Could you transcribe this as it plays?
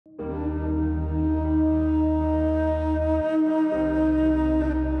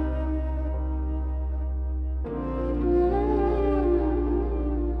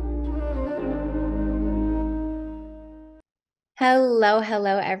Hello,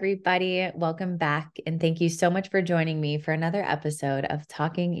 hello, everybody. Welcome back. And thank you so much for joining me for another episode of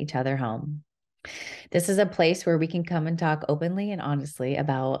Talking Each Other Home. This is a place where we can come and talk openly and honestly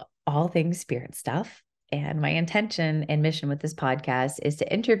about all things spirit stuff. And my intention and mission with this podcast is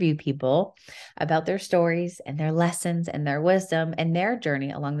to interview people about their stories and their lessons and their wisdom and their journey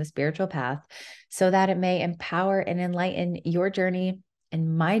along the spiritual path so that it may empower and enlighten your journey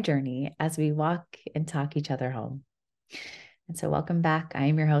and my journey as we walk and talk each other home. And so, welcome back. I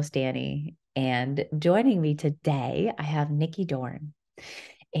am your host, Dani. And joining me today, I have Nikki Dorn.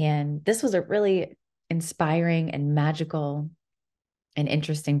 And this was a really inspiring and magical and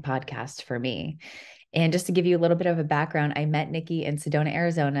interesting podcast for me. And just to give you a little bit of a background, I met Nikki in Sedona,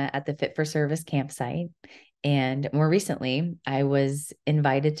 Arizona at the Fit for Service campsite. And more recently, I was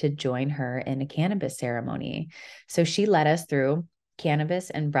invited to join her in a cannabis ceremony. So she led us through cannabis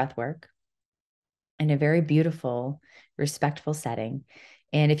and breathwork in a very beautiful, respectful setting.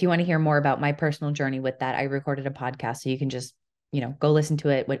 And if you want to hear more about my personal journey with that, I recorded a podcast, so you can just, go listen to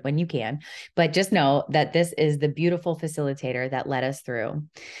it when you can. But just know that this is the beautiful facilitator that led us through.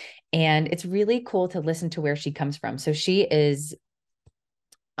 And it's really cool to listen to where she comes from. So she is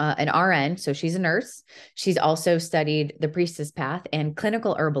an RN, so she's a nurse. She's also studied the priestess path and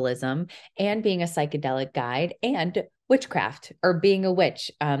clinical herbalism and being a psychedelic guide and witchcraft or being a witch.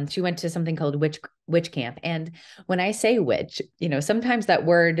 She went to something called witch camp. And when I say witch, sometimes that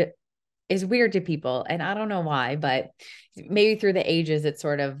word is weird to people, and I don't know why, but maybe through the ages, it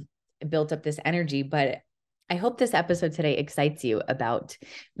sort of built up this energy. But I hope this episode today excites you about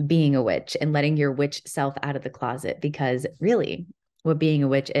being a witch and letting your witch self out of the closet, because really what being a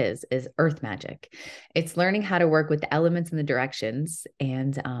witch is earth magic. It's learning how to work with the elements and the directions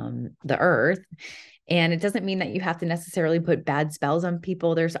and the earth. And it doesn't mean that you have to necessarily put bad spells on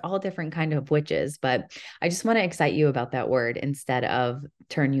people. There's all different kind of witches, but I just want to excite you about that word instead of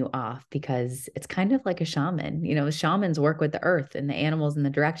turn you off, because it's kind of like a shaman. Shamans work with the earth and the animals and the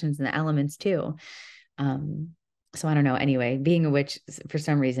directions and the elements too. So I don't know. Anyway, being a witch for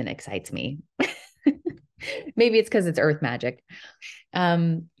some reason excites me. Maybe it's because it's earth magic.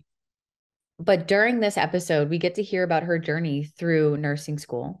 But during this episode, we get to hear about her journey through nursing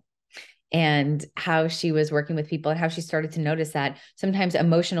school and how she was working with people and how she started to notice that sometimes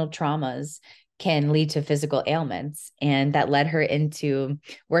emotional traumas can lead to physical ailments. And that led her into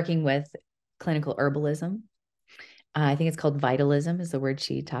working with clinical herbalism. I think it's called vitalism is the word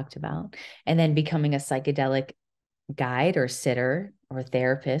she talked about. And then becoming a psychedelic guide or sitter or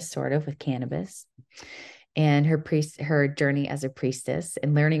therapist, sort of, with cannabis. And her journey as a priestess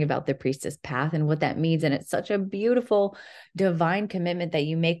and learning about the priestess path and what that means. And it's such a beautiful divine commitment that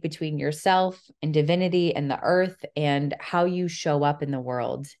you make between yourself and divinity and the earth and how you show up in the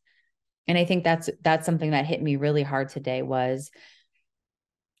world. And I think that's something that hit me really hard today. Was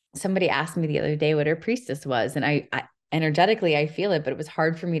somebody asked me the other day what a priestess was, and I energetically I feel it, but it was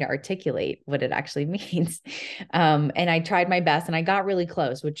hard for me to articulate what it actually means. And I tried my best and I got really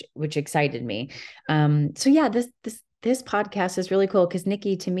close, which excited me. So yeah, this podcast is really cool because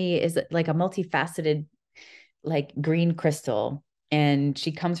Nikki to me is like a multifaceted, like green crystal. And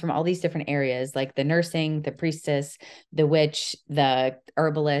she comes from all these different areas, like the nursing, the priestess, the witch, the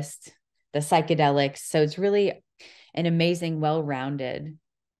herbalist, the psychedelics. So it's really an amazing, well-rounded,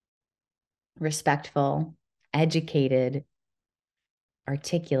 respectful, educated,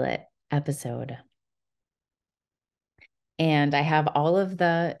 articulate episode. And I have all of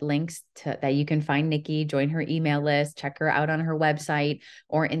the links that you can find Nikki, join her email list, check her out on her website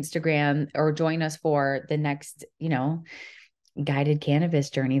or Instagram, or join us for the next, guided cannabis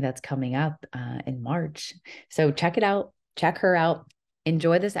journey that's coming up in March. So check it out, check her out.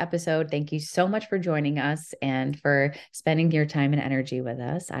 Enjoy this episode. Thank you so much for joining us and for spending your time and energy with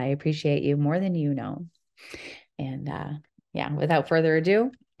us. I appreciate you more than you know. And without further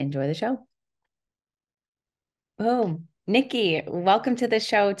ado, enjoy the show. Boom. Nikki, welcome to the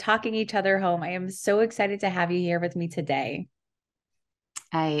show, Talking Each Other Home. I am so excited to have you here with me today.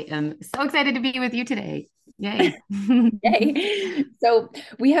 I am so excited to be with you today. Yay. Yay. So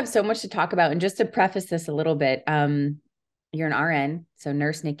we have so much to talk about. And just to preface this a little bit, you're an RN, so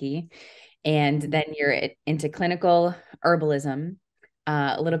Nurse Nikki, and then you're into clinical herbalism,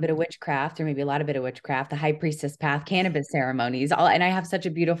 a little bit of witchcraft, or maybe a lot of bit of witchcraft, the high priestess path, cannabis ceremonies, and I have such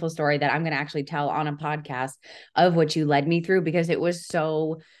a beautiful story that I'm going to actually tell on a podcast of what you led me through, because it was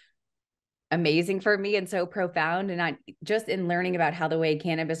so amazing for me and so profound. And not just in learning about how the way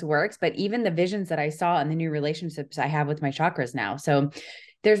cannabis works, but even the visions that I saw and the new relationships I have with my chakras now. So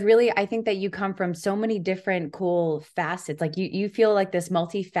there's really, I think that you come from so many different cool facets. Like you feel like this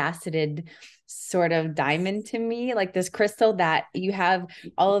multifaceted sort of diamond to me, like this crystal that you have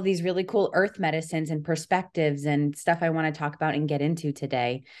all of these really cool earth medicines and perspectives and stuff I want to talk about and get into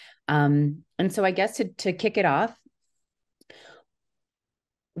today. And so I guess to kick it off,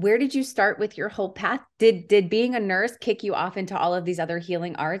 where did you start with your whole path? Did being a nurse kick you off into all of these other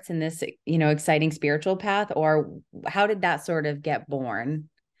healing arts and this, exciting spiritual path, or how did that sort of get born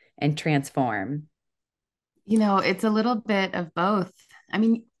and transform? It's a little bit of both. I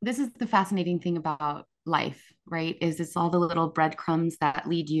mean, this is the fascinating thing about life, right? Is it's all the little breadcrumbs that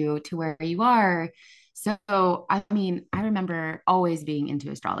lead you to where you are. So, I mean, I remember always being into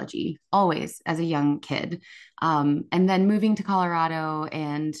astrology, always as a young kid. And then moving to Colorado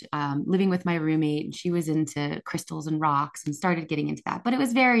and living with my roommate, she was into crystals and rocks and started getting into that. But it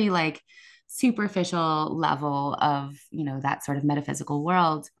was very like superficial level of, that sort of metaphysical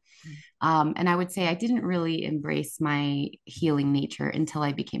world. And I would say I didn't really embrace my healing nature until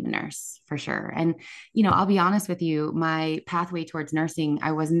I became a nurse, for sure. And, I'll be honest with you, my pathway towards nursing,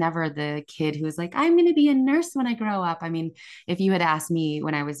 I was never the kid who was like, I'm going to be a nurse when I grow up. I mean, if you had asked me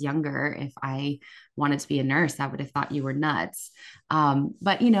when I was younger if I wanted to be a nurse, I would have thought you were nuts.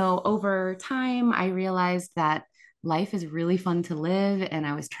 But, over time, I realized that life is really fun to live. And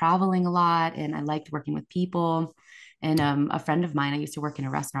I was traveling a lot and I liked working with people. And a friend of mine, I used to work in a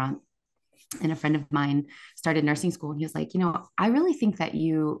restaurant, and a friend of mine started nursing school, and he was like, I really think that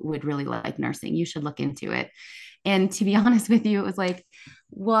you would really like nursing. You should look into it. And to be honest with you, it was like,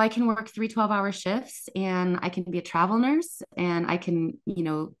 well, I can work 3 12-hour shifts and I can be a travel nurse and I can,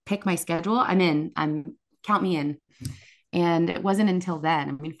 pick my schedule. I'm in, count me in. And it wasn't until then,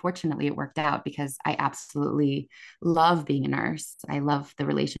 I mean, fortunately, it worked out because I absolutely love being a nurse. I love the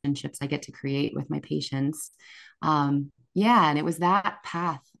relationships I get to create with my patients. Yeah, and it was that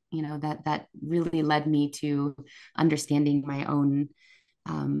path, that really led me to understanding my own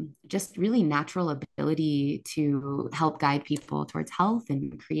just really natural ability to help guide people towards health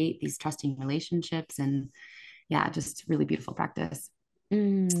and create these trusting relationships. And yeah, just really beautiful practice.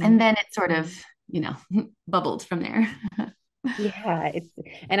 And Mm. then it sort of, bubbled from there. Yeah,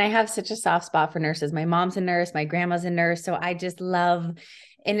 and I have such a soft spot for nurses. My mom's a nurse, my grandma's a nurse, so I just love,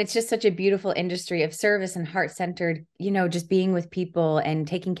 and it's just such a beautiful industry of service and heart-centered, just being with people and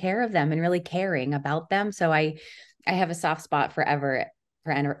taking care of them and really caring about them. So I have a soft spot for ever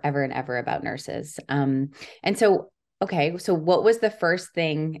and ever about nurses. And so okay, so what was the first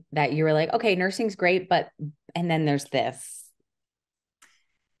thing that you were like, okay, nursing's great, but and then there's this.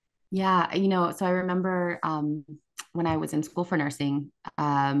 Yeah, so I remember when I was in school for nursing,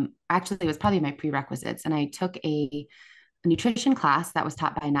 actually, it was probably my prerequisites, and I took a nutrition class that was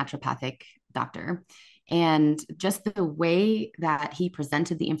taught by a naturopathic doctor. And just the way that he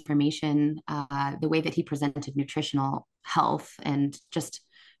presented the information, the way that he presented nutritional health, and just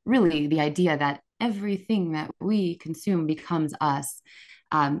really the idea that everything that we consume becomes us,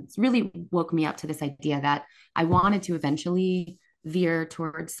 really woke me up to this idea that I wanted to eventually veer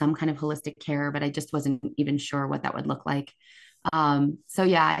towards some kind of holistic care, but I just wasn't even sure what that would look like. So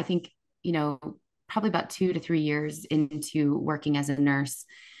yeah, I think, probably about 2 to 3 years into working as a nurse,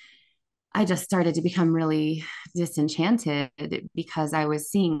 I just started to become really disenchanted because I was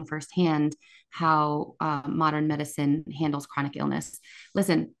seeing firsthand how modern medicine handles chronic illness.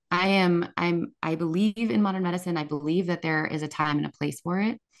 Listen, I believe in modern medicine. I believe that there is a time and a place for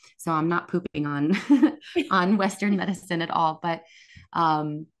it. So I'm not pooping on on Western medicine at all. But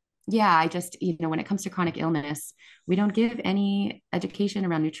yeah, I just, when it comes to chronic illness, we don't give any education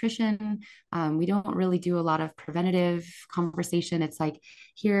around nutrition. We don't really do a lot of preventative conversation. It's like,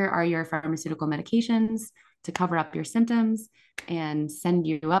 here are your pharmaceutical medications to cover up your symptoms and send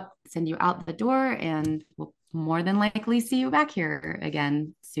you out the door, and we'll more than likely see you back here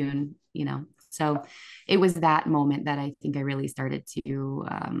again soon. So it was that moment that I think I really started to,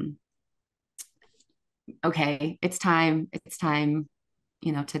 okay, it's time,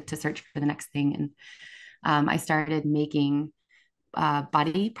 to search for the next thing. And I started making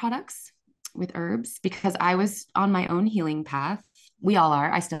body products with herbs because I was on my own healing path. We all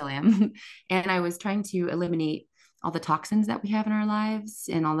are. I still am. And I was trying to eliminate all the toxins that we have in our lives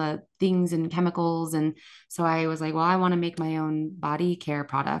and all the things and chemicals. And so I was like, well, I want to make my own body care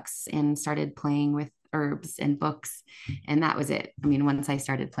products, and started playing with herbs and books. And that was it. I mean, once I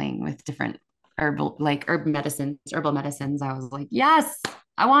started playing with different herbal medicines, I was like, yes,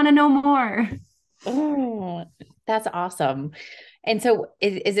 I want to know more. Oh, that's awesome. And so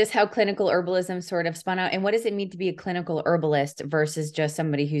is this how clinical herbalism sort of spun out? And what does it mean to be a clinical herbalist versus just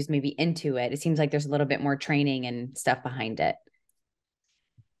somebody who's maybe into it? It seems like there's a little bit more training and stuff behind it.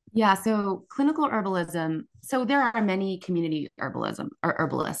 Yeah, so clinical herbalism. So there are many community herbalism or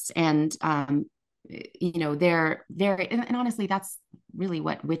herbalists, and they're very and honestly, that's really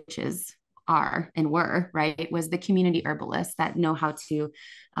what witches are and were, right? Was the community herbalists that know how to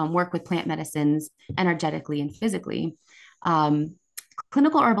work with plant medicines energetically and physically. Um,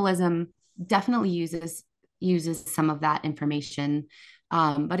 Clinical herbalism definitely uses some of that information,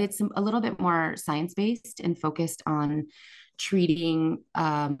 but it's a little bit more science based and focused on treating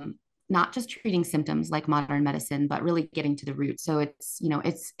not just treating symptoms like modern medicine, but really getting to the root. So it's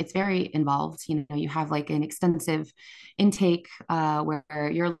very involved. You have like an extensive intake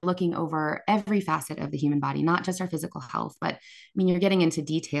where you're looking over every facet of the human body, not just our physical health, but I mean, you're getting into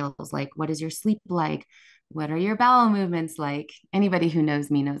details like what is your sleep like? What are your bowel movements like? Anybody who knows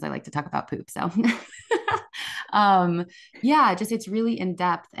me knows I like to talk about poop. So um yeah, just it's really in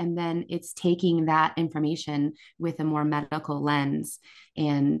depth, and then it's taking that information with a more medical lens,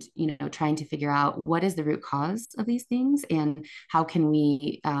 and trying to figure out what is the root cause of these things, and how can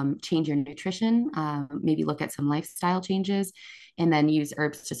we change your nutrition, maybe look at some lifestyle changes, and then use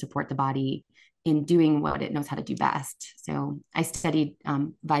herbs to support the body in doing what it knows how to do best. So I studied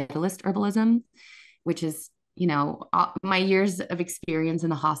vitalist herbalism, which is my years of experience in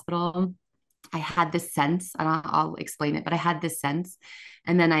the hospital. I had this sense, and I'll explain it, but I had this sense.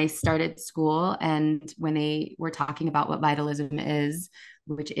 And then I started school. And when they were talking about what vitalism is,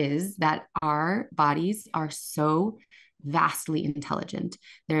 which is that our bodies are so vastly intelligent,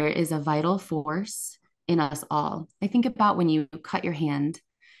 there is a vital force in us all. I think about when you cut your hand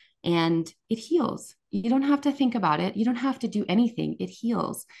and it heals. You don't have to think about it. You don't have to do anything. It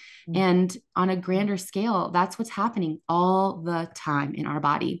heals. And on a grander scale, that's what's happening all the time in our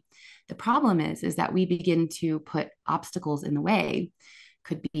body. The problem is that we begin to put obstacles in the way.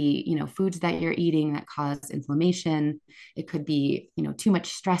 Could be, foods that you're eating that cause inflammation. It could be, too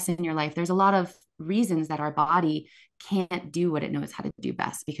much stress in your life. There's a lot of reasons that our body can't do what it knows how to do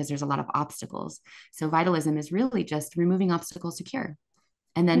best because there's a lot of obstacles. So vitalism is really just removing obstacles to cure,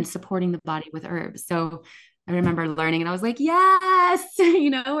 and then supporting the body with herbs. So I remember learning and I was like, yes,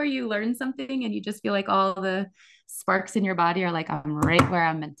 where you learn something and you just feel like all the sparks in your body are like, I'm right where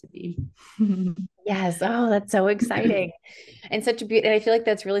I'm meant to be. Yes. Oh, that's so exciting. And such a beauty. And I feel like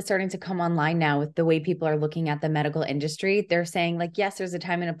that's really starting to come online now with the way people are looking at the medical industry. They're saying, like, yes, there's a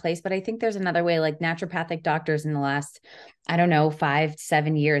time and a place, but I think there's another way. Like naturopathic doctors in the last, I don't know, 5 to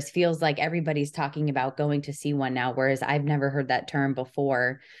 7 years feels like everybody's talking about going to see one now, whereas I've never heard that term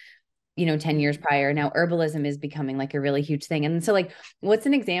before, 10 years prior. Now herbalism is becoming like a really huge thing. And so like, what's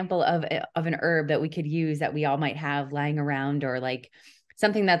an example of an herb that we could use that we all might have lying around, or like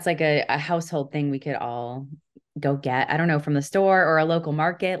something that's like a household thing we could all go get, I don't know, from the store or a local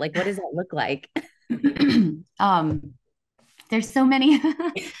market? Like, what does that look like? um, there's so many.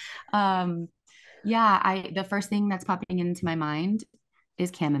 um, yeah, the first thing that's popping into my mind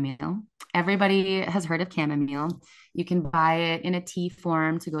is chamomile. Everybody has heard of chamomile. You can buy it in a tea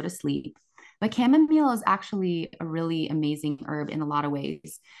form to go to sleep. But chamomile is actually a really amazing herb in a lot of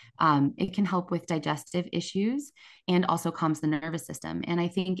ways. It can help with digestive issues and also calms the nervous system. And I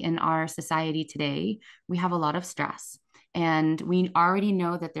think in our society today, we have a lot of stress. And we already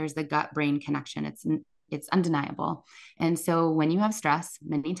know that there's the gut brain connection. It's undeniable. And so when you have stress,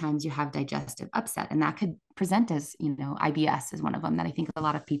 many times you have digestive upset, and that could present as, IBS is one of them that I think a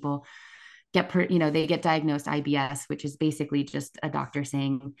lot of people they get diagnosed IBS, which is basically just a doctor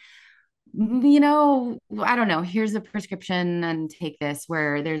saying, I don't know, here's a prescription and take this,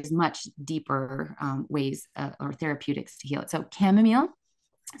 where there's much deeper ways or therapeutics to heal it. So chamomile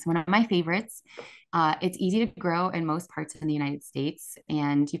is one of my favorites. It's easy to grow in most parts in the United States,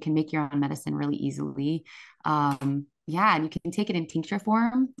 and you can make your own medicine really easily. Yeah, and you can take it in tincture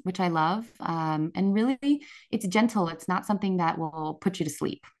form, which I love. And really, it's gentle. It's not something that will put you to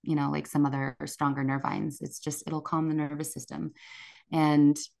sleep, like some other stronger nervines. It'll calm the nervous system.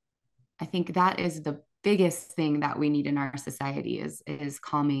 And I think that is the biggest thing that we need in our society is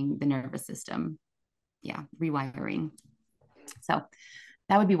calming the nervous system. Yeah, rewiring. So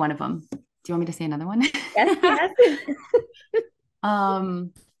that would be one of them. Do you want me to say another one? Yes, yes.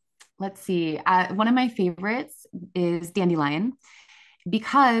 um, let's see. One of my favorites is dandelion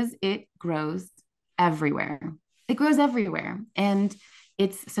because it grows everywhere. It grows everywhere. And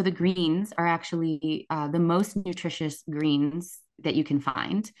so the greens are actually the most nutritious greens that you can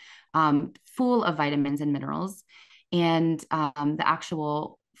find, full of vitamins and minerals. And the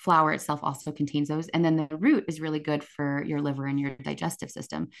actual flower itself also contains those. And then the root is really good for your liver and your digestive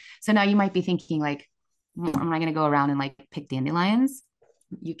system. So now you might be thinking like, am I going to go around and like pick dandelions?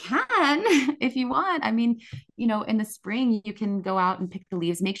 You can if you want. I mean, in the spring, you can go out and pick the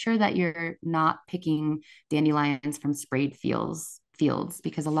leaves. Make sure that you're not picking dandelions from sprayed fields,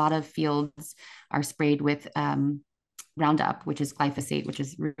 because a lot of fields are sprayed with Roundup, which is glyphosate, which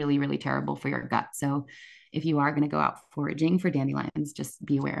is really, really terrible for your gut. So if you are going to go out foraging for dandelions, just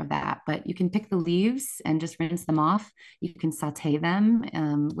be aware of that. But you can pick the leaves and just rinse them off. You can saute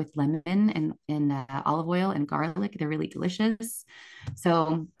them with lemon and olive oil and garlic. They're really delicious.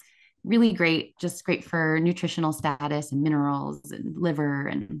 So really great, just great for nutritional status and minerals and liver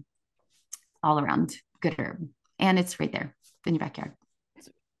and all around good herb. And it's right there in your backyard.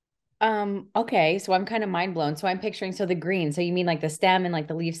 Okay, so I'm kind of mind blown. So I'm picturing, so the green, so you mean like the stem and like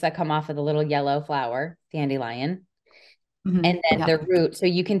the leaves that come off of the little yellow flower, dandelion, Mm-hmm. and then the Yep. root. So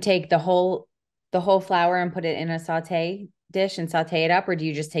you can take the whole flower and put it in a saute dish and saute it up, or do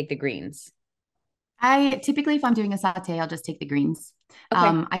you just take the greens? I typically, if I'm doing a saute, I'll just take the greens.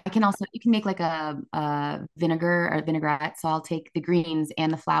 Okay. I can also, you can make like a vinegar or vinaigrette. So I'll take the greens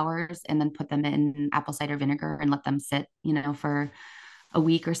and the flowers and then put them in apple cider vinegar and let them sit, for a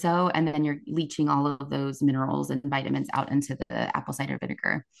week or so. And then you're leaching all of those minerals and vitamins out into the apple cider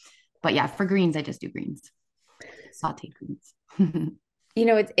vinegar. But yeah, for greens, I just do greens, sauteed greens.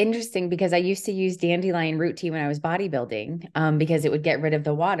 It's interesting because I used to use dandelion root tea when I was bodybuilding, because it would get rid of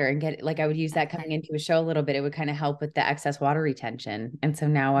the water and like I would use that coming into a show a little bit. It would kind of help with the excess water retention. And so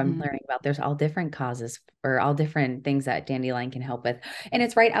now I'm Mhm. learning about there's all different causes or all different things that dandelion can help with. And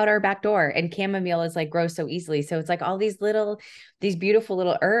it's right out our back door. And chamomile is like grows so easily. So it's like all these beautiful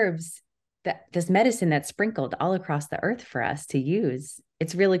little herbs, that this medicine that's sprinkled all across the earth for us to use.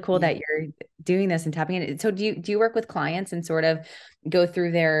 It's really cool Yeah. that you're doing this and tapping in. So do you work with clients and sort of go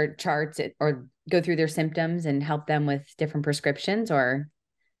through their charts or go through their symptoms and help them with different prescriptions or?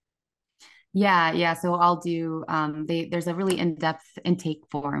 Yeah, yeah. So I'll do there's a really in-depth intake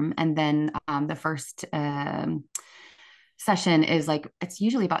form, and then the first session is like it's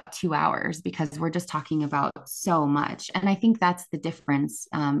usually about 2 hours because we're just talking about so much. And I think that's the difference.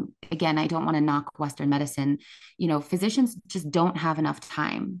 Again, I don't want to knock Western medicine. Physicians just don't have enough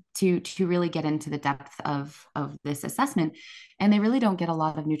time to really get into the depth of this assessment, and they really don't get a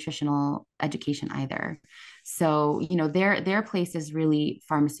lot of nutritional education either. So, their place is really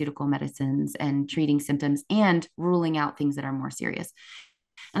pharmaceutical medicines and treating symptoms and ruling out things that are more serious.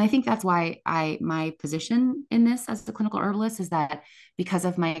 And I think that's why my position in this as a clinical herbalist is that because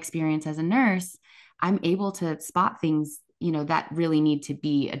of my experience as a nurse, I'm able to spot things, that really need to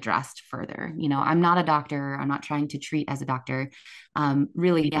be addressed further. I'm not a doctor. I'm not trying to treat as a doctor.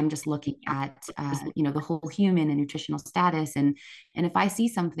 Really, I'm just looking at, the whole human and nutritional status. And if I see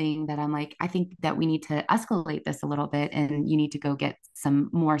something that I'm like, I think that we need to escalate this a little bit and you need to go get some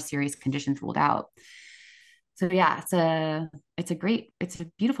more serious conditions ruled out. So yeah, it's a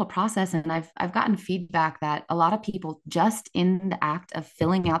beautiful process. And I've gotten feedback that a lot of people just in the act of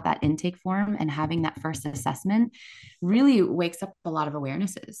filling out that intake form and having that first assessment really wakes up a lot of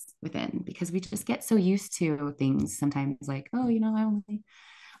awarenesses within, because we just get so used to things sometimes like, oh,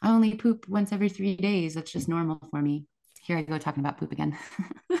 I only poop once every 3 days. That's just normal for me. Here I go talking about poop again.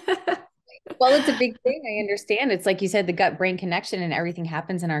 Well, it's a big thing. I understand. It's like you said, the gut brain connection and everything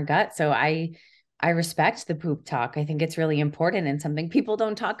happens in our gut. So I respect the poop talk. I think it's really important and something people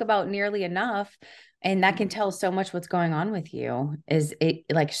don't talk about nearly enough. And that can tell so much what's going on with you. Is it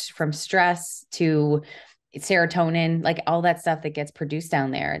like from stress to serotonin, like all that stuff that gets produced down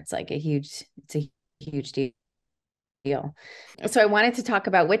there. It's a huge deal. So I wanted to talk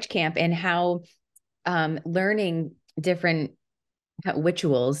about witch camp and how learning different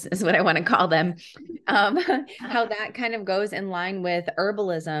rituals is what I want to call them. Um, how that kind of goes in line with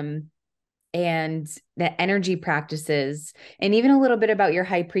herbalism and the energy practices, and even a little bit about your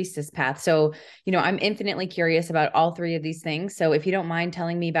high priestess path. So, I'm infinitely curious about all three of these things. So if you don't mind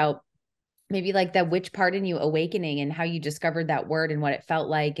telling me about maybe like that witch part in you awakening and how you discovered that word and what it felt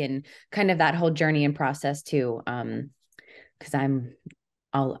like and kind of that whole journey and process too. Because I'm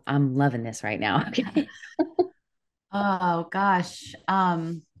loving this right now. Okay. Oh gosh.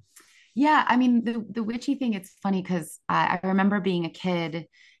 Yeah, I mean the witchy thing, it's funny because I remember being a kid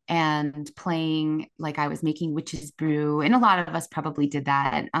and playing like I was making witch's brew, and a lot of us probably did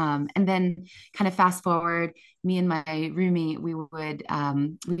that. And then kind of fast forward, me and my roommate,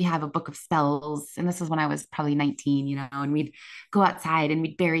 we have a book of spells, and this was when I was probably 19, and we'd go outside and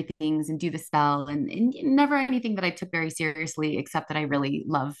we'd bury things and do the spell, and never anything that I took very seriously, except that I really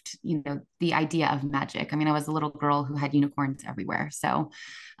loved, the idea of magic. I mean, I was a little girl who had unicorns everywhere, so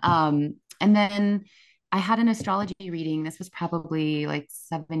and then I had an astrology reading. This was probably like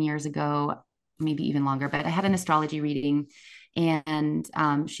 7 years ago, maybe even longer, but I had an astrology reading. And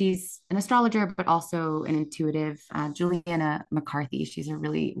she's an astrologer, but also an intuitive. Juliana McCarthy, she's a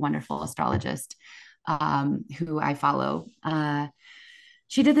really wonderful astrologist who I follow.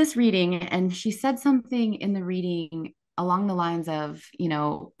 She did this reading and she said something in the reading along the lines of,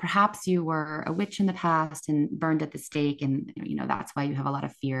 perhaps you were a witch in the past and burned at the stake. And, that's why you have a lot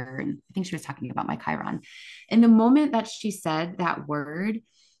of fear. And I think she was talking about my Chiron. And the moment that she said that word,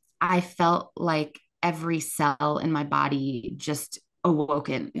 I felt like every cell in my body just awake.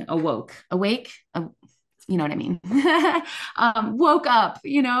 You know what I mean? Woke up,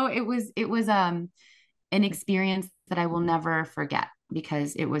 it was an experience that I will never forget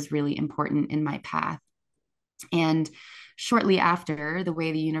because it was really important in my path. And shortly after, the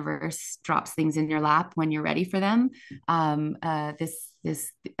way the universe drops things in your lap when you're ready for them,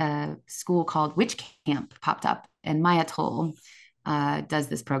 this school called Witch Camp popped up, and Maya Toll does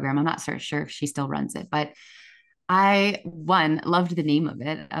this program. I'm not sure if she still runs it, but I loved the name of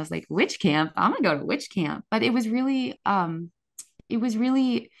it. I was like, Witch Camp, I'm gonna go to Witch Camp. But it was really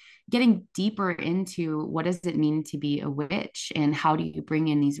getting deeper into what does it mean to be a witch and how do you bring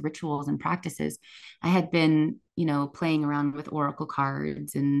in these rituals and practices. I had been, playing around with oracle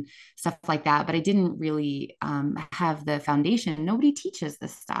cards and stuff like that, but I didn't really have the foundation. Nobody teaches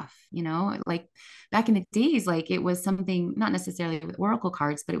this stuff, like back in the days, like it was something not necessarily with oracle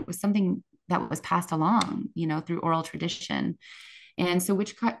cards, but it was something that was passed along, through oral tradition. And so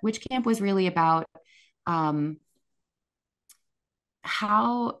witch camp was really about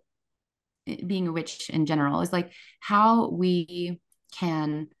how being a witch in general is like how we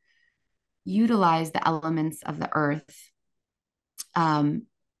can utilize the elements of the earth um,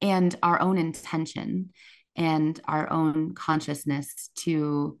 and our own intention and our own consciousness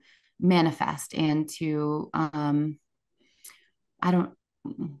to manifest and to I don't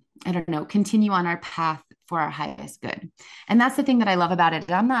I don't know, continue on our path for our highest good. And that's the thing that I love about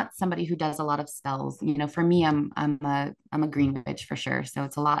it. I'm not somebody who does a lot of spells. For me, I'm a green witch for sure. So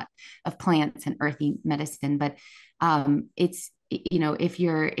it's a lot of plants and earthy medicine. But it's if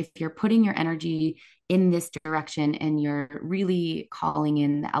you're putting your energy in this direction and you're really calling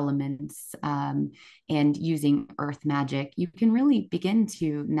in the elements and using earth magic, you can really begin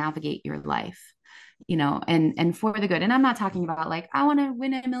to navigate your life and for the good. And I'm not talking about like, I want to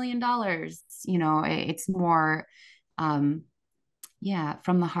win $1 million. It's more, yeah,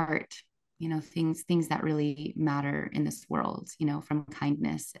 from the heart, things that really matter in this world, from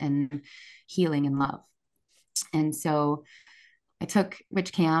kindness and healing and love. And so I took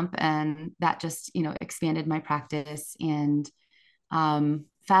witch camp and that just, expanded my practice. And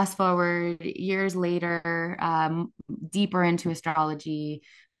fast forward years later, deeper into astrology,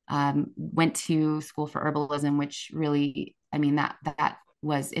 went to school for herbalism, which really, I mean, that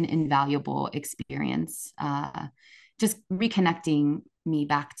was an invaluable experience. Just reconnecting me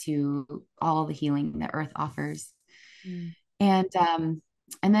back to all the healing that earth offers. Mm.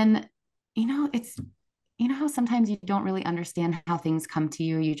 And then, it's how sometimes you don't really understand how things come to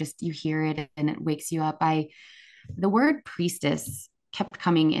you. You hear it and it wakes you up. The word priestess kept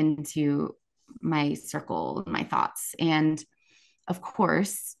coming into my circle, my thoughts. And of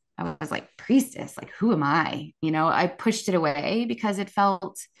course, I was like, priestess, like, who am I? I pushed it away because it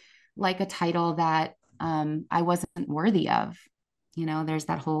felt like a title that I wasn't worthy of. There's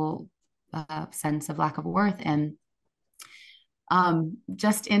that whole sense of lack of worth. And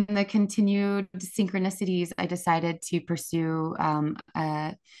just in the continued synchronicities, I decided to pursue like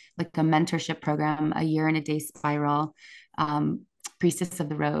a mentorship program, a year and a day spiral, Priestess of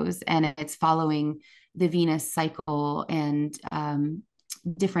the Rose, and it's following the Venus cycle and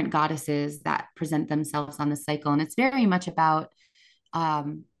different goddesses that present themselves on the cycle. And it's very much about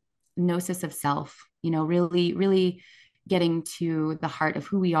gnosis of self, really, really getting to the heart of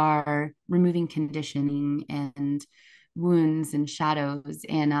who we are, removing conditioning and wounds and shadows.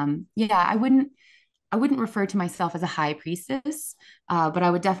 And yeah, I wouldn't refer to myself as a high priestess, but I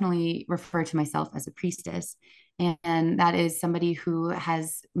would definitely refer to myself as a priestess. And that is somebody who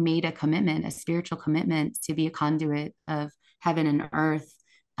has made a commitment, a spiritual commitment to be a conduit of heaven and earth,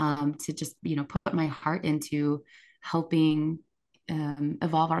 to just, put my heart into helping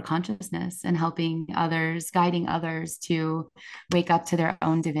evolve our consciousness and helping others, guiding others to wake up to their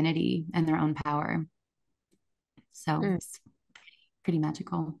own divinity and their own power. So it's pretty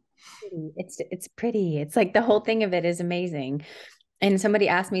magical. It's pretty. It's like the whole thing of it is amazing. And somebody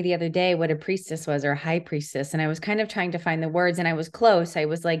asked me the other day what a priestess was or a high priestess. And I was kind of trying to find the words and I was close. I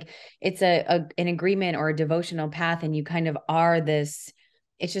was like, it's an agreement or a devotional path. And you kind of are this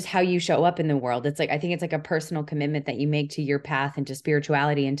it's just how you show up in the world. It's like, I think it's like a personal commitment that you make to your path and to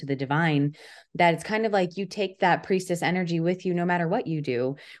spirituality and to the divine, that it's kind of like you take that priestess energy with you no matter what you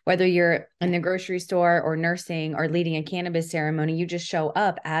do, whether you're in the grocery store or nursing or leading a cannabis ceremony, you just show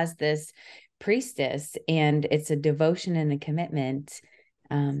up as this priestess, and it's a devotion and a commitment.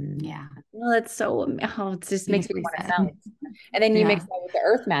 Yeah. Well, it's so, oh, it just makes me Beautifully want to said. sell. And then you mix Yeah. that with the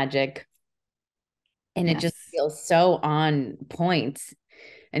earth magic, and it just Yes. feels so on point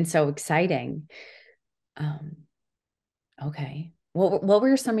and so exciting. Um, okay. What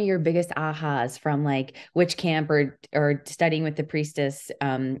were some of your biggest ahas from like witch camp or studying with the priestess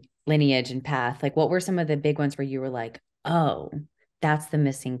lineage and path? Like what were some of the big ones where you were like, oh, that's the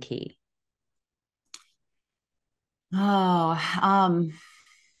missing key? Oh,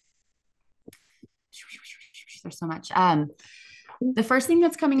 there's so much. The first thing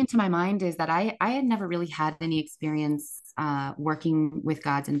that's coming into my mind is that I had never really had any experience working with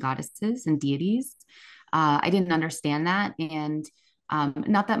gods and goddesses and deities. I didn't understand that, and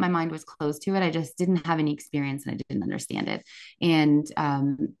not that my mind was closed to it. I just didn't have any experience, and I didn't understand it. And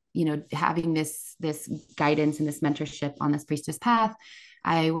having this guidance and this mentorship on this priestess path,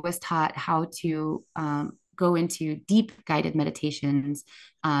 I was taught how to go into deep guided meditations,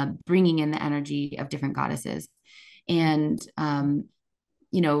 bringing in the energy of different goddesses. And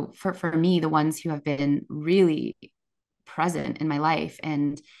for me, the ones who have been really present in my life,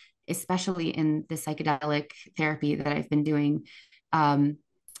 and especially in the psychedelic therapy that I've been doing, um,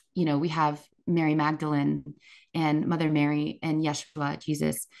 we have Mary Magdalene and Mother Mary and Yeshua,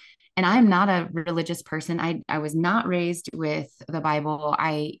 Jesus. And I'm not a religious person. I was not raised with the Bible.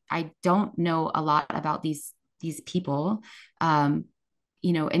 I don't know a lot about these people,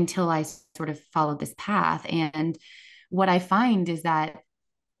 until I sort of followed this path. And what I find is that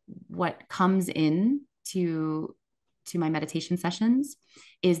what comes in to my meditation sessions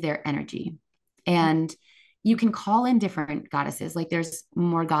is their energy. And you can call in different goddesses. Like there's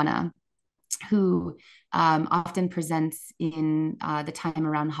Morgana, who often presents in the time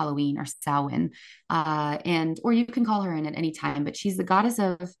around Halloween or Samhain, and or you can call her in at any time. But she's the goddess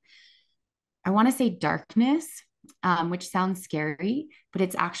of, I want to say, darkness, which sounds scary, but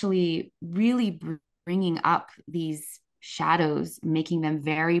it's actually really bringing up these shadows, making them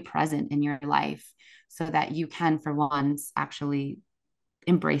very present in your life so that you can, for once, actually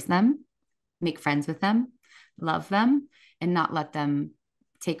embrace them, make friends with them, love them, and not let them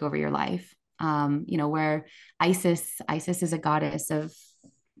take over your life. Where Isis is a goddess of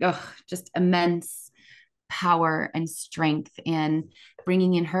just immense power and strength, and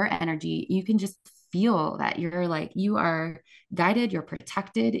bringing in her energy, you can just feel that you are guided, you're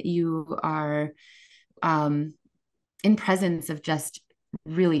protected, you are in presence of just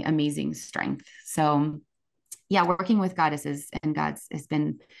really amazing strength. So yeah, working with goddesses and gods has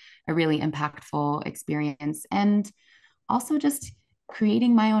been a really impactful experience. And also just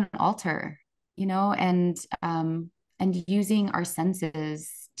creating my own altar, and using our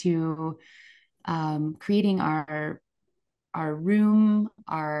senses to creating our room,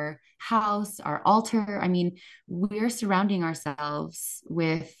 our house, our altar. I mean, we're surrounding ourselves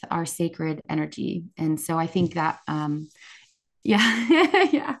with our sacred energy. And so I think that, yeah,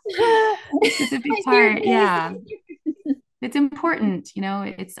 yeah, it's a big My part. Yeah. It's important,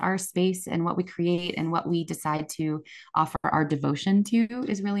 it's our space, and what we create and what we decide to offer our devotion to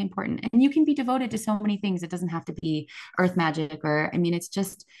is really important. And you can be devoted to so many things. It doesn't have to be earth magic, or, I mean, it's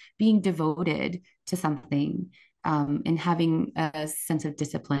just being devoted to something, and having a sense of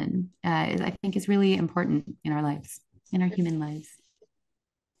discipline, I think is really important in our lives, in our human lives.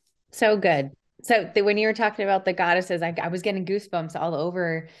 So good. So when you were talking about the goddesses, I was getting goosebumps all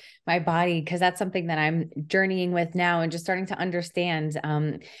over my body because that's something that I'm journeying with now and just starting to understand.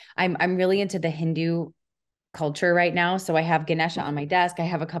 I'm really into the Hindu culture right now. So I have Ganesha on my desk. I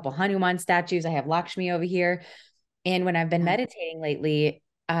have a couple Hanuman statues. I have Lakshmi over here. And when I've been Yeah. meditating lately,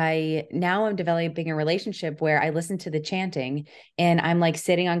 I now am developing a relationship where I listen to the chanting and I'm like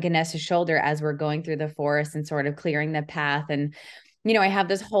sitting on Ganesha's shoulder as we're going through the forest and sort of clearing the path. And I have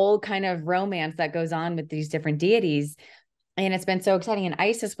this whole kind of romance that goes on with these different deities. And it's been so exciting. And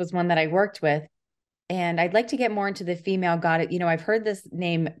Isis was one that I worked with. And I'd like to get more into the female god. I've heard this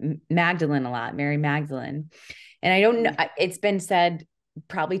name Magdalene a lot, Mary Magdalene. And I don't know, it's been said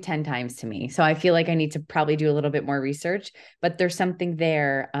probably 10 times to me. So I feel like I need to probably do a little bit more research, but there's something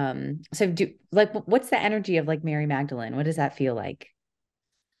there. What's the energy of like Mary Magdalene? What does that feel like?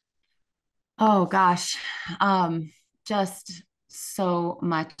 Oh gosh. Just so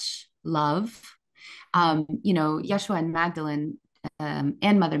much love. Yeshua and Magdalene,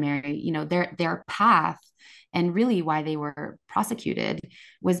 and Mother Mary, their path and really why they were prosecuted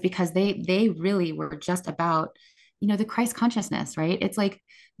was because they really were just about, the Christ consciousness, right? It's like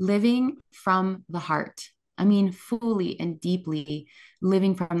living from the heart. I mean, fully and deeply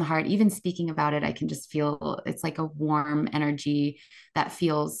living from the heart. Even speaking about it, I can just feel it's like a warm energy that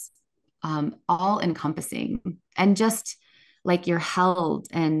feels all encompassing and just like you're held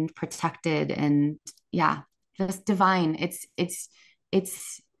and protected and yeah, just divine.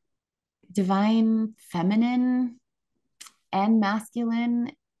 It's divine, feminine, and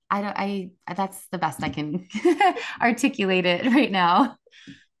masculine. I don't I That's the best I can articulate it right now.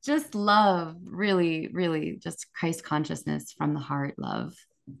 Just love, really, really just Christ consciousness from the heart, love.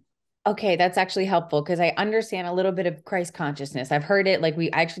 Okay, that's actually helpful because I understand a little bit of Christ consciousness. I've heard it, like I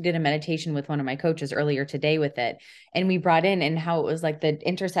actually did a meditation with one of my coaches earlier today with it. And we brought in and how it was like the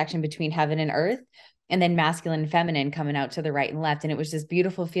intersection between heaven and earth, and then masculine and feminine coming out to the right and left. And it was this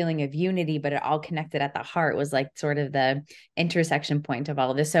beautiful feeling of unity, but it all connected at the heart was like sort of the intersection point of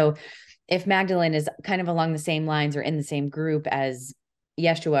all of this. So if Magdalene is kind of along the same lines or in the same group as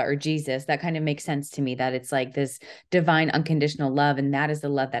Yeshua or Jesus, that kind of makes sense to me, that it's like this divine unconditional love. And that is the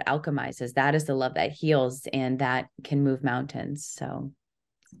love that alchemizes. That is the love that heals and that can move mountains. So,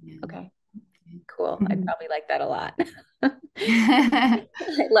 okay, cool. I probably like that a lot. I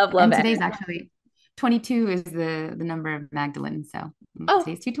love And it. today's actually 22 is the number of Magdalene. So Oh,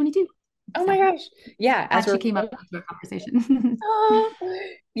 today's 222. oh So my gosh. Yeah. glad she came up to our conversation. Oh,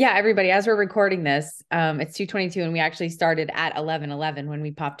 yeah, everybody, as we're recording this, it's 2:22 and we actually started at 11:11 when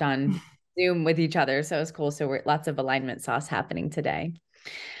we popped on Zoom with each other. So it was cool. So we're lots of alignment sauce happening today.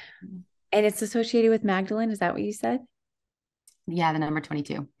 And it's associated with Magdalene. Is that what you said? Yeah, the number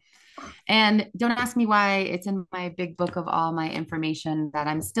 22. And don't ask me why it's in my big book of all my information that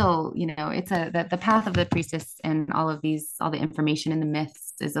I'm still, it's the path of the priestess and all of these, all the information in the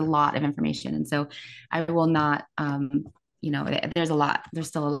myths is a lot of information. And so I will not, there's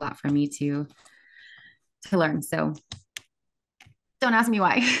still a lot for me to learn. So don't ask me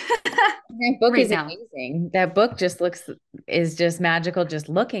why. That book Right is now. amazing. That book is just magical just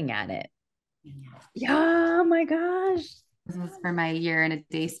looking at it. Yeah, oh my gosh. This was for my year and a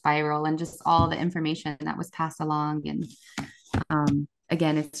day spiral and just all the information that was passed along. And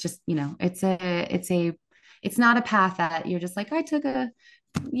again, it's just, it's not a path that you're just like, I took a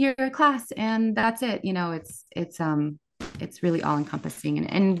year class and that's it. It's really all encompassing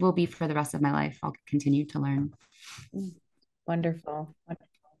and will be for the rest of my life. I'll continue to learn. Wonderful.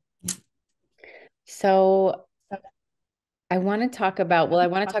 So I want to talk about, well, I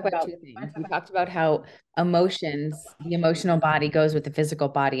want to talk about two things. We talked about how emotions, the emotional body goes with the physical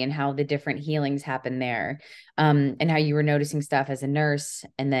body and how the different healings happen there. And how you were noticing stuff as a nurse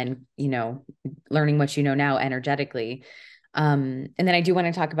and then, learning what you know now energetically. And then I do want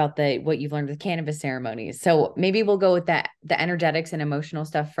to talk about what you've learned with cannabis ceremonies. So maybe we'll go with the energetics and emotional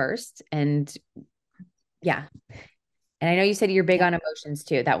stuff first. And yeah. And I know you said you're big on emotions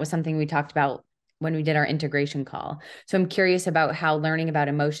too. That was something we talked about when we did our integration call. So I'm curious about how learning about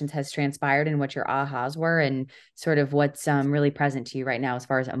emotions has transpired and what your ahas were and sort of what's really present to you right now as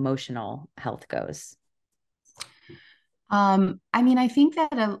far as emotional health goes. I mean, I think that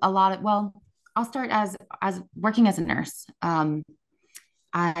a lot of, well, I'll start as working as a nurse. One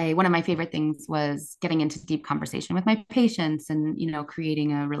of my favorite things was getting into deep conversation with my patients and,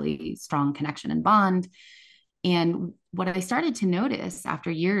 creating a really strong connection and bond. And what I started to notice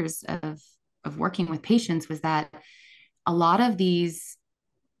after years of working with patients was that a lot of these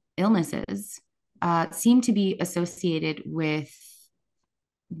illnesses seem to be associated with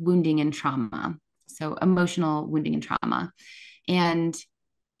wounding and trauma. So emotional wounding and trauma. And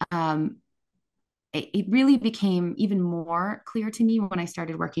um, it really became even more clear to me when I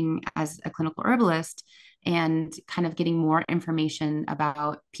started working as a clinical herbalist and kind of getting more information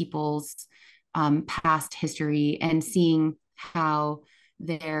about people's past history and seeing how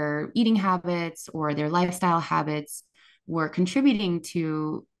their eating habits or their lifestyle habits were contributing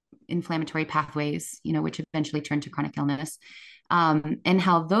to inflammatory pathways, which eventually turned to chronic illness, and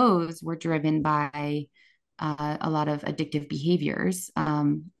how those were driven by a lot of addictive behaviors,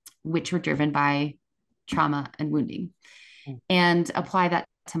 which were driven by trauma and wounding, and apply that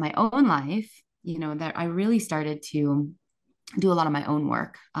to my own life, that I really started to do a lot of my own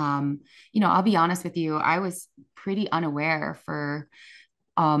work. I'll be honest with you, I was pretty unaware for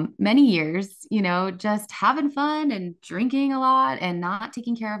many years, just having fun and drinking a lot and not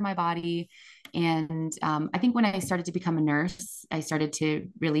taking care of my body. And I think when I started to become a nurse, I started to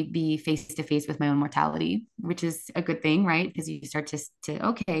really be face to face with my own mortality, which is a good thing, right? Because you start to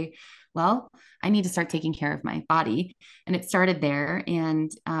okay, well, I need to start taking care of my body. And it started there.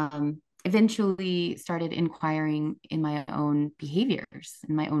 And eventually started inquiring in my own behaviors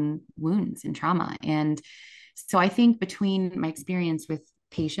and my own wounds and trauma. And so I think between my experience with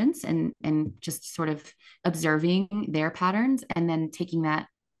patients and just sort of observing their patterns and then taking that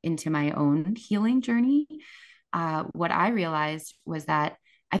into my own healing journey, what I realized was that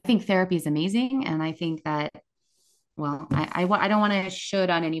I think therapy is amazing. And I think that, well, I don't want to should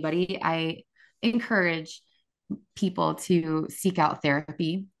on anybody. I encourage people to seek out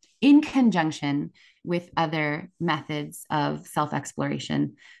therapy in conjunction with other methods of self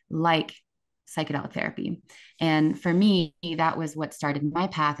exploration, like psychedelic therapy. And for me, that was what started my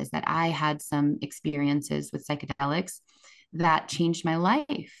path, is that I had some experiences with psychedelics that changed my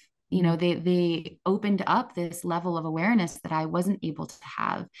life. You know, they opened up this level of awareness that I wasn't able to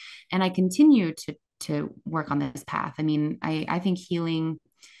have. And I continue to work on this path. I mean, I think healing,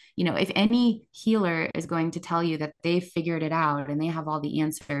 you know, if any healer is going to tell you that they've figured it out and they have all the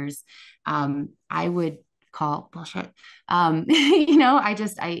answers, I would call bullshit. You know,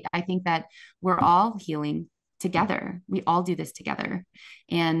 I think that we're all healing together. We all do this together.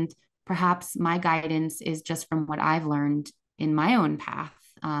 And perhaps my guidance is just from what I've learned in my own path.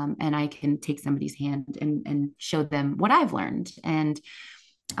 And I can take somebody's hand and show them what I've learned. And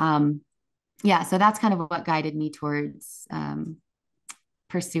yeah, so that's kind of what guided me towards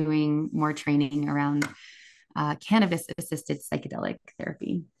pursuing more training around cannabis assisted psychedelic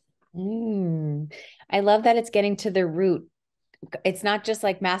therapy. I love that it's getting to the root. It's not just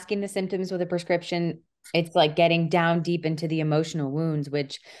like masking the symptoms with a prescription. It's like getting down deep into the emotional wounds,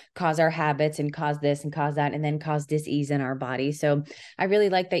 which cause our habits and cause this and cause that, and then cause dis-ease in our body. So I really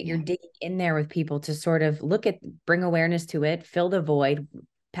like that you're digging in there with people to sort of bring awareness to it, fill the void,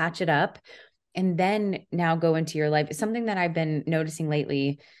 patch it up, and then now go into your life. It's something that I've been noticing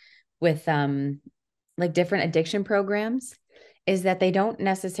lately with like different addiction programs, is that they don't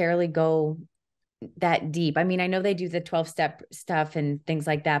necessarily go that deep. I mean, I know they do the 12-step stuff and things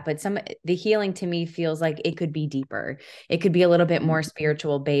like that, but the healing to me feels like it could be deeper. It could be a little bit more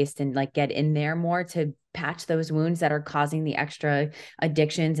spiritual based and like get in there more to patch those wounds that are causing the extra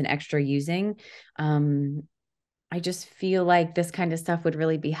addictions and extra using. I just feel like this kind of stuff would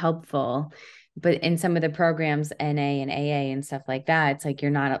really be helpful. But in some of the programs, NA and AA and stuff like that, it's like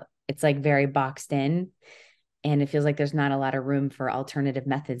it's like very boxed in. And it feels like there's not a lot of room for alternative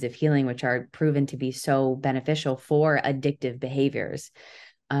methods of healing, which are proven to be so beneficial for addictive behaviors.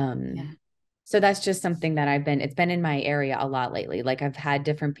 So that's just something that it's been in my area a lot lately. Like I've had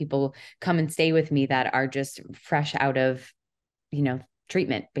different people come and stay with me that are just fresh out of,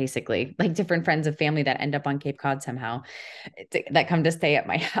 treatment, basically, like different friends of family that end up on Cape Cod somehow that come to stay at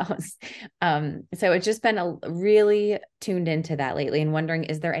my house. So it's just been really tuned into that lately and wondering,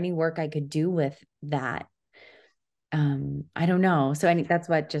 is there any work I could do with that? I don't know. So that's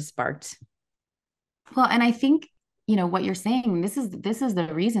what just sparked. Well, and I think, you know, what you're saying, this is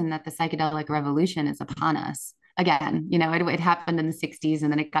the reason that the psychedelic revolution is upon us. Again, you know, it happened in the 60s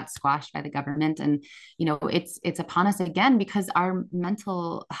and then it got squashed by the government. And, you know, it's upon us again because our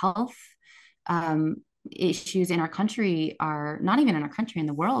mental health um, issues in our country are not even in our country, in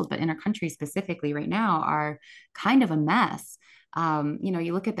the world, but in our country specifically right now are kind of a mess. You know,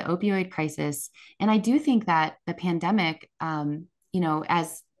 you look at the opioid crisis, and I do think that the pandemic, you know,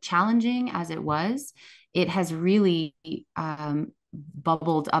 as challenging as it was, it has really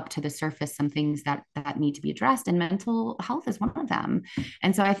bubbled up to the surface some things that need to be addressed, and mental health is one of them.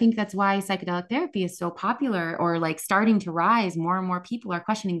 And so I think that's why psychedelic therapy is so popular, or like starting to rise. More and more people are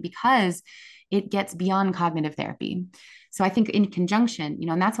questioning because it gets beyond cognitive therapy. So I think in conjunction, you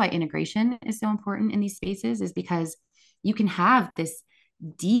know, and that's why integration is so important in these spaces, is because you can have this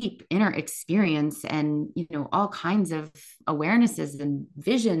deep inner experience and, you know, all kinds of awarenesses and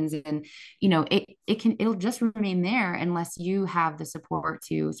visions, and, you know, it'll just remain there unless you have the support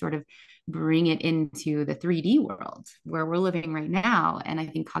to sort of bring it into the 3D world where we're living right now. And I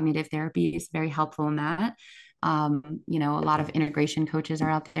think cognitive therapy is very helpful in that. You know, a lot of integration coaches are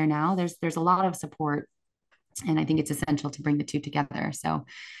out there now. There's a lot of support, and I think it's essential to bring the two together. So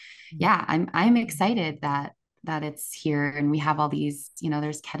yeah, I'm excited that it's here, and we have all these, you know,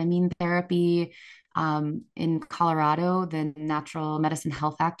 there's ketamine therapy. In Colorado, the Natural Medicine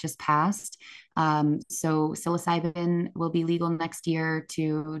Health Act just passed. So psilocybin will be legal next year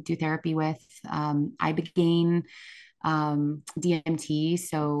to do therapy with, ibogaine, DMT.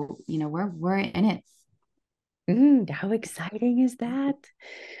 So, you know, we're in it. How exciting is that?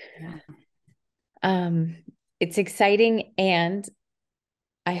 Yeah. It's exciting, and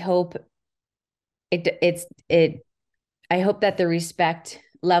I hope I hope that the respect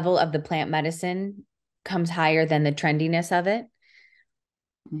level of the plant medicine comes higher than the trendiness of it.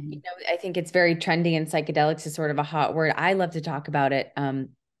 You Mhm. know, I think it's very trendy, and psychedelics is sort of a hot word. I love to talk about it.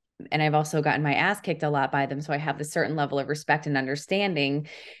 And I've also gotten my ass kicked a lot by them. So I have a certain level of respect and understanding.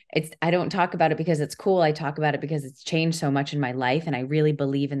 I don't talk about it because it's cool. I talk about it because it's changed so much in my life. And I really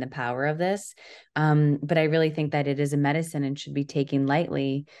believe in the power of this. But I really think that it is a medicine and should be taken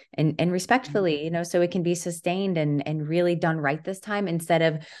lightly and respectfully, you know, so it can be sustained and really done right this time, instead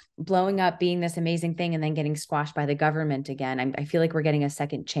of blowing up, being this amazing thing and then getting squashed by the government again. I feel like we're getting a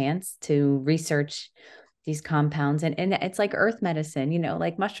second chance to research these compounds, and it's like earth medicine, you know,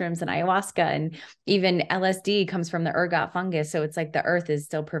 like mushrooms and ayahuasca, and even LSD comes from the ergot fungus. So it's like the earth is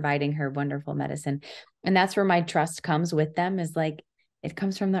still providing her wonderful medicine. And that's where my trust comes with them, is like, it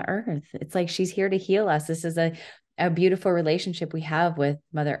comes from the earth. It's like she's here to heal us. This is a beautiful relationship we have with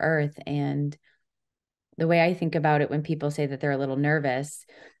Mother Earth. And the way I think about it, when people say that they're a little nervous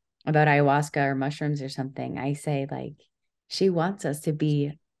about ayahuasca or mushrooms or something, I say, like, she wants us to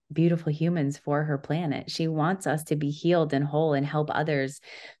be beautiful humans for her planet. She wants us to be healed and whole and help others.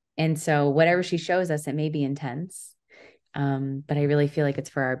 And so whatever she shows us, it may be intense. But I really feel like it's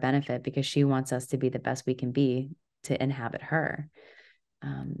for our benefit, because she wants us to be the best we can be to inhabit her.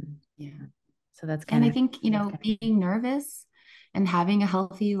 Yeah. So that's And kind I of, think, being nervous and having a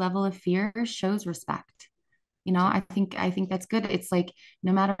healthy level of fear shows respect. I think that's good. It's like,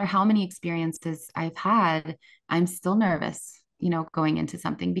 no matter how many experiences I've had, I'm still nervous, going into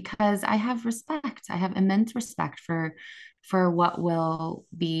something, because I have respect. I have immense respect for what will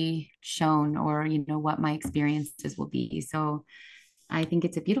be shown, or what my experiences will be. So I think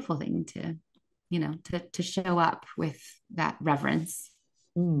it's a beautiful thing to show up with that reverence.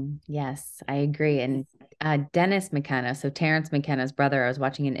 yes, I agree. And Dennis McKenna, so Terrence McKenna's brother, I was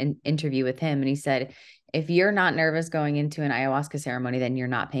watching an interview with him, and he said, if you're not nervous going into an ayahuasca ceremony, then you're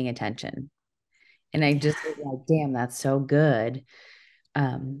not paying attention. And I Yeah. just was like, damn, that's so good.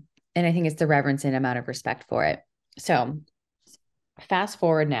 Um, and I think it's the reverence and amount of respect for it. So fast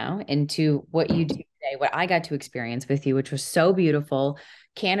forward now into what you do today, what I got to experience with you, which was so beautiful.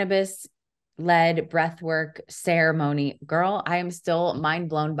 Cannabis led breathwork ceremony. Girl, I am still mind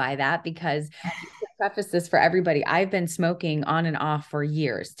blown by that, because to preface this for everybody, I've been smoking on and off for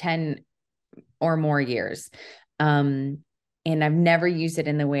years, 10 or more years. Um, and I've never used it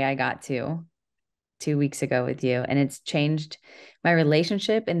in the way I got to 2 weeks ago with you. And it's changed my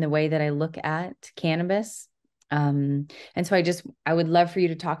relationship in the way that I look at cannabis. And so I would love for you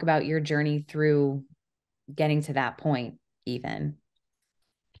to talk about your journey through getting to that point, even.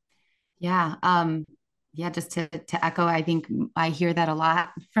 Yeah. Yeah, just to echo, I think I hear that a lot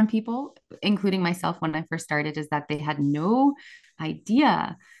from people, including myself when I first started, is that they had no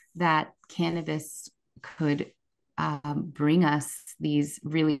idea that cannabis could bring us these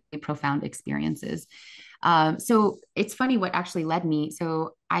really profound experiences. So it's funny what actually led me.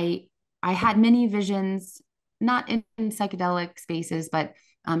 So I had many visions, not in psychedelic spaces, but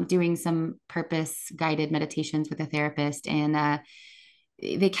doing some purpose guided meditations with a therapist, and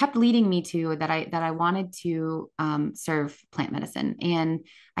they kept leading me to that I wanted to serve plant medicine. And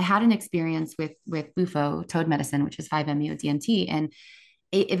I had an experience with bufo toad medicine, which is 5-MeO DMT, and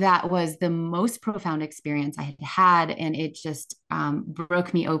that was the most profound experience I had had, and it just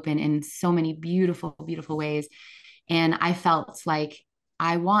broke me open in so many beautiful, beautiful ways. And I felt like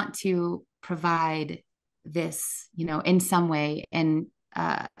I want to provide this, in some way. And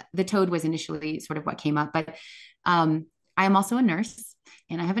the toad was initially sort of what came up, but I am also a nurse,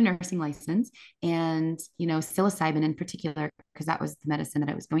 and I have a nursing license. And psilocybin in particular, because that was the medicine that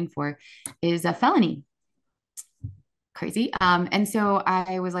I was going for, is a felony. Crazy. And so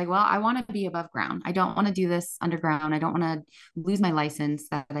I was like, well, I want to be above ground. I don't want to do this underground. I don't want to lose my license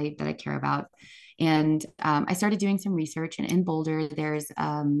that I care about. And I started doing some research. And in Boulder, there's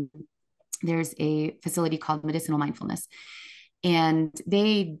a facility called Medicinal Mindfulness, and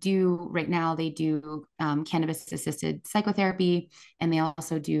right now they do cannabis assisted psychotherapy, and they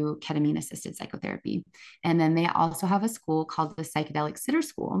also do ketamine assisted psychotherapy. And then they also have a school called the Psychedelic Sitter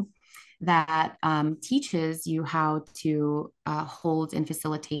School that teaches you how to hold and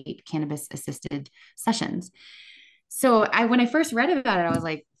facilitate cannabis assisted sessions. So when I first read about it, I was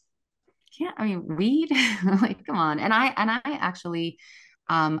like, can't, I mean, weed, like, come on. And I actually,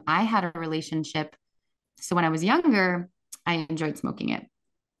 I had a relationship. So when I was younger, I enjoyed smoking it.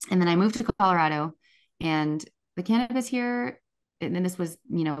 And then I moved to Colorado, and the cannabis here, and then this was,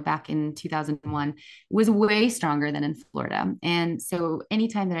 back in 2001, was way stronger than in Florida. And so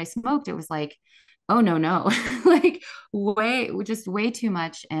anytime that I smoked, it was like, oh no, no, like just way too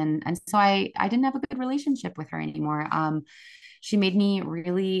much. And so I didn't have a good relationship with her anymore. She made me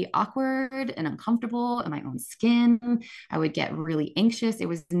really awkward and uncomfortable in my own skin. I would get really anxious. It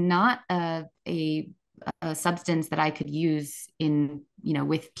was not a substance that I could use in,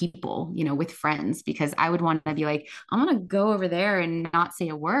 with people, with friends, because I would want to be like, I want to go over there and not say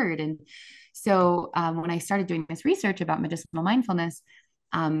a word. And so when I started doing this research about medicinal mindfulness,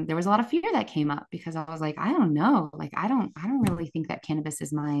 there was a lot of fear that came up because I was like, I don't know, like I don't really think that cannabis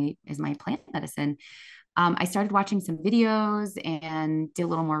is my plant medicine. I started watching some videos and did a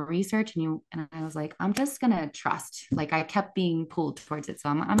little more research, and I was like, I'm just gonna trust. Like I kept being pulled towards it, so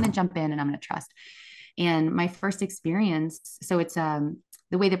I'm gonna jump in and I'm gonna trust. And my first experience, so it's the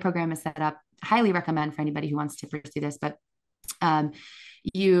way the program is set up. Highly recommend for anybody who wants to pursue this, but um,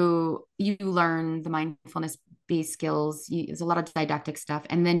 you learn the mindfulness based skills. There's a lot of didactic stuff,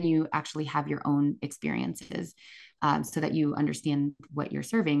 and then you actually have your own experiences, so that you understand what you're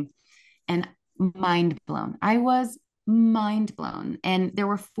serving. And mind blown. I was mind blown. And there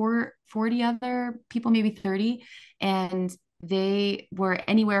were 40 other people, maybe 30, and they were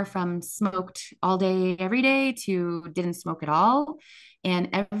anywhere from smoked all day, every day, to didn't smoke at all. And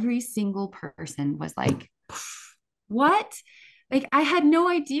every single person was like, what? Like I had no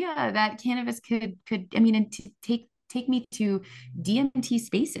idea that cannabis could I mean, and take me to DMT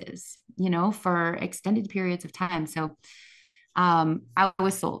spaces, for extended periods of time. So I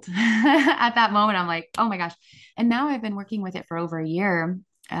was sold at that moment. I'm like, oh my gosh. And now I've been working with it for over a year.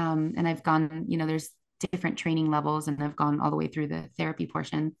 And I've gone, there's different training levels, and I've gone all the way through the therapy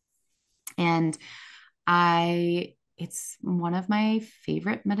portion. And it's one of my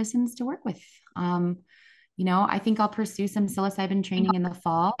favorite medicines to work with. I think I'll pursue some psilocybin training in the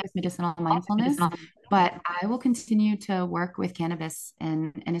fall with medicinal mindfulness, but I will continue to work with cannabis,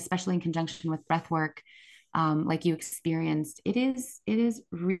 and especially in conjunction with breathwork, like you experienced. It is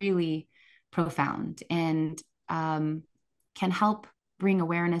really profound, and can help bring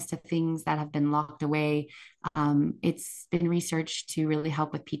awareness to things that have been locked away. It's been researched to really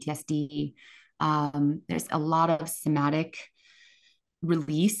help with PTSD. There's a lot of somatic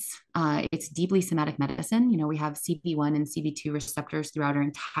release. It's deeply somatic medicine. We have CB1 and CB2 receptors throughout our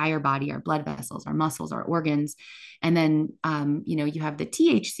entire body, our blood vessels, our muscles, our organs. And then, you have the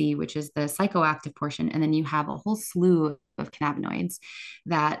THC, which is the psychoactive portion. And then you have a whole slew of cannabinoids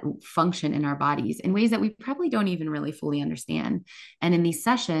that function in our bodies in ways that we probably don't even really fully understand. And in these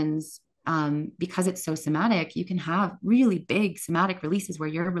sessions, because it's so somatic, you can have really big somatic releases where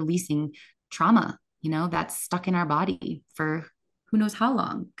you're releasing trauma, that's stuck in our body for who knows how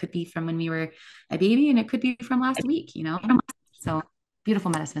long. Could be from when we were a baby, and it could be from last week. So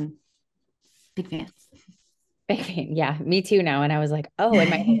beautiful medicine. Big fan. Yeah, me too now. And I was like, oh, and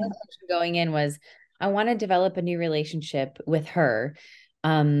my intention going in was I want to develop a new relationship with her.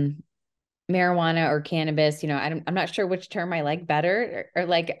 Marijuana or cannabis, I'm not sure which term I like better, or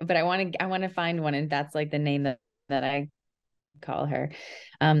like, but I want to find one, and that's like the name that I call her.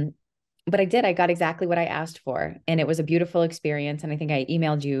 But I got exactly what I asked for, and it was a beautiful experience. And I think I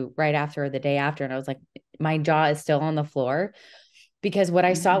emailed you right after or the day after, and I was like, my jaw is still on the floor, because what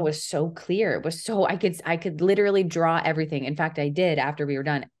I saw was so clear. It was so, I could literally draw everything. In fact, I did after we were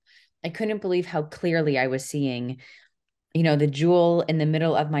done. I couldn't believe how clearly I was seeing, the jewel in the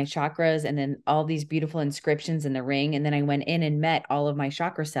middle of my chakras, and then all these beautiful inscriptions in the ring. And then I went in and met all of my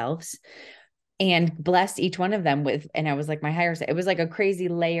chakra selves and blessed each one of them with, and I was like, my higher self. It was like a crazy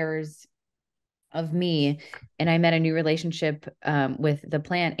layers of me. And I met a new relationship with the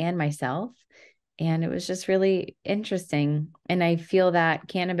plant and myself. And it was just really interesting. And I feel that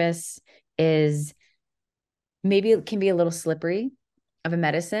cannabis is maybe it can be a little slippery of a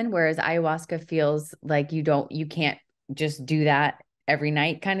medicine, whereas ayahuasca feels like you can't just do that every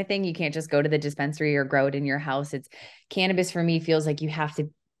night kind of thing. You can't just go to the dispensary or grow it in your house. It's cannabis for me feels like you have to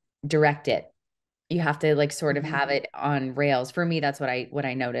direct it. You have to like sort of have it on rails. For me, that's what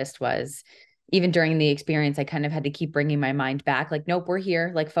I noticed was even during the experience, I kind of had to keep bringing my mind back. Like, nope, we're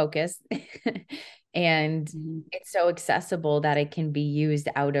here, like focus. And it's so accessible that it can be used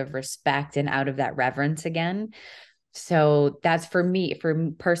out of respect and out of that reverence again. So that's for me,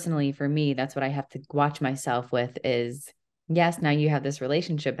 personally, for me, that's what I have to watch myself with is, yes, now you have this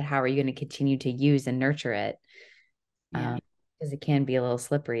relationship, but how are you going to continue to use and nurture it? Yeah. Because it can be a little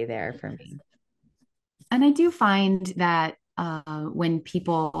slippery there for me. And I do find that when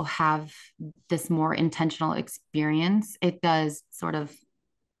people have this more intentional experience, it does sort of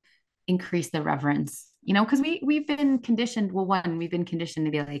increase the reverence, because we've been conditioned. Well, one, we've been conditioned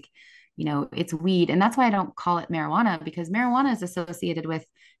to be like, it's weed. And that's why I don't call it marijuana, because marijuana is associated with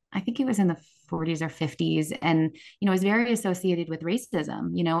I think it was in the 40s or 50s. And, it was very associated with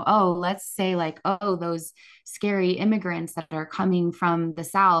racism. Oh, let's say like, oh, those scary immigrants that are coming from the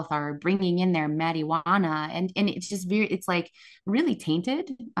South are bringing in their marijuana. And it's just it's like really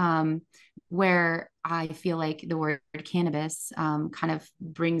tainted, where I feel like the word cannabis kind of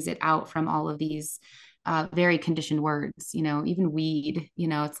brings it out from all of these very conditioned words, even weed,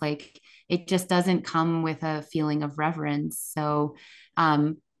 it's like it just doesn't come with a feeling of reverence. So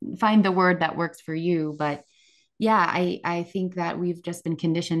find the word that works for you. But yeah, I think that we've just been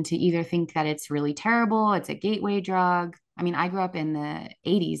conditioned to either think that it's really terrible, it's a gateway drug. I mean, I grew up in the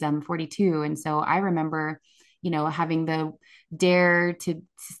 80s, I'm 42. And so I remember, having the dare to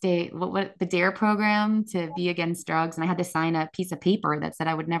stay, what the dare program to be against drugs. And I had to sign a piece of paper that said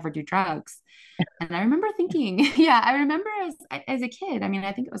I would never do drugs. And I remember thinking, yeah, I remember as a kid, I mean,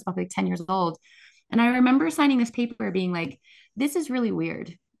 I think it was probably 10 years old. And I remember signing this paper being like, this is really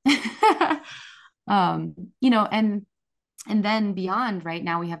weird. um, you know, and then beyond, right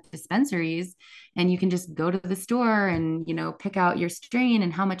now we have dispensaries and you can just go to the store and pick out your strain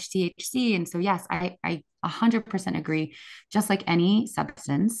and how much THC. And so yes, I 100% agree. Just like any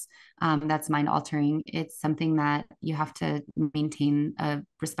substance that's mind altering, it's something that you have to maintain a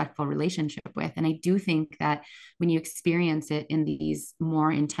respectful relationship with. And I do think that when you experience it in these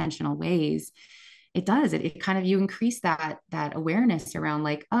more intentional ways, it does it kind of, you increase that awareness around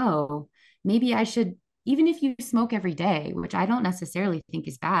like, oh, maybe I should, even if you smoke every day, which I don't necessarily think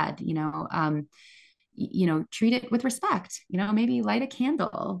is bad, treat it with respect, maybe light a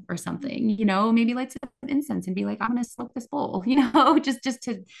candle or something, maybe light some incense and be like, I'm going to smoke this bowl, just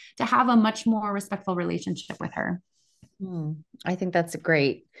to have a much more respectful relationship with her. I think that's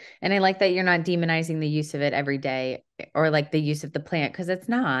great. And I like that you're not demonizing the use of it every day or like the use of the plant, because it's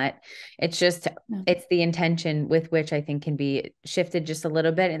not. It's just, No. it's the intention with which I think can be shifted just a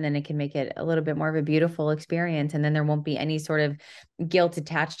little bit. And then it can make it a little bit more of a beautiful experience. And then there won't be any sort of guilt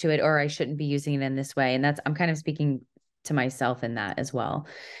attached to it, or I shouldn't be using it in this way. And I'm kind of speaking to myself in that as well.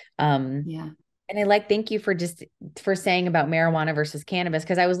 Yeah. And thank you for saying about marijuana versus cannabis,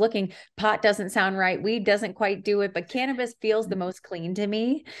 because I was looking, pot doesn't sound right. Weed doesn't quite do it, but cannabis feels the most clean to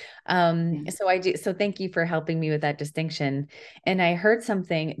me. Yeah. So thank you for helping me with that distinction. And I heard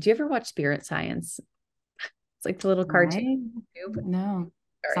something, do you ever watch Spirit Science? It's like the little cartoon. I All no.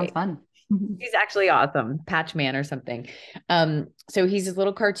 Sounds right. fun. He's actually awesome. Patchman or something. So he's this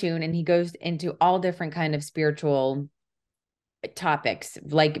little cartoon and he goes into all different kind of spiritual topics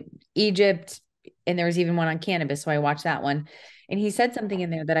like Egypt, and there was even one on cannabis. So I watched that one. And he said something in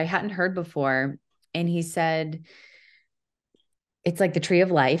there that I hadn't heard before. And he said, it's like the tree of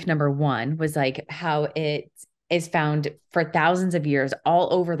life, number one, was like how it is found for thousands of years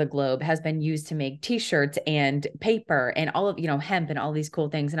all over the globe, has been used to make t-shirts and paper and all of, hemp and all these cool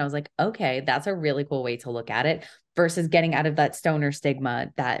things. And I was like, okay, that's a really cool way to look at it versus getting out of that stoner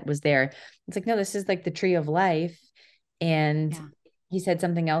stigma that was there. It's like, no, this is like the tree of life. And Yeah. he said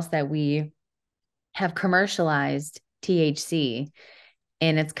something else, that we have commercialized THC,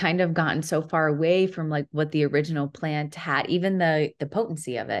 and it's kind of gotten so far away from like what the original plant had. Even the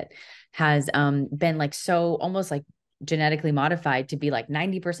potency of it has been like so almost like genetically modified to be like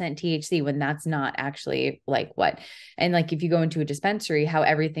 90% THC, when that's not actually like what. And like if you go into a dispensary, how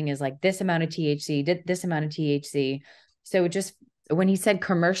everything is like this amount of THC, this amount of THC. So just when he said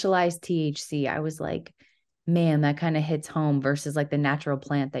commercialized THC, I was like, man, that kind of hits home versus like the natural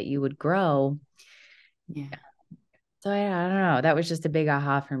plant that you would grow. Yeah. So I don't know. That was just a big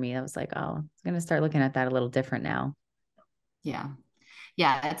aha for me. I was like, oh, I'm going to start looking at that a little different now. Yeah.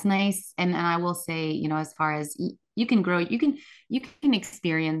 Yeah, it's nice. And I will say, as far as you can grow, you can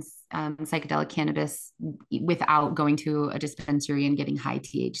experience psychedelic cannabis without going to a dispensary and getting high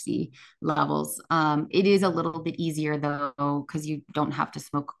THC levels. It is a little bit easier though, because you don't have to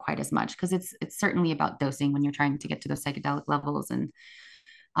smoke quite as much, because it's certainly about dosing when you're trying to get to those psychedelic levels. And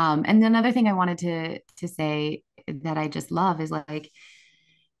another thing I wanted to say that I just love is like,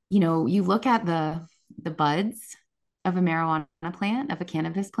 you look at the buds of a marijuana plant, of a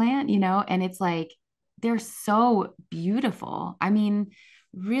cannabis plant, and it's like they're so beautiful. I mean,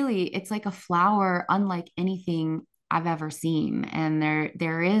 really, it's like a flower unlike anything I've ever seen. And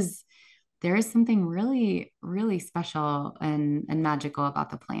there is something really, really special and magical about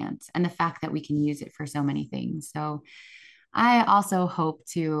the plant and the fact that we can use it for so many things. So I also hope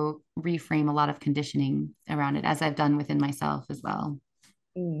to reframe a lot of conditioning around it, as I've done within myself as well.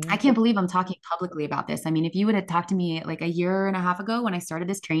 I can't believe I'm talking publicly about this. I mean, if you would have talked to me like a year and a half ago when I started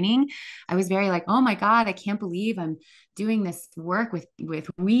this training, I was very like, oh my God, I can't believe I'm doing this work with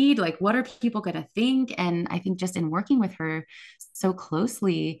weed. Like, what are people gonna think? And I think just in working with her so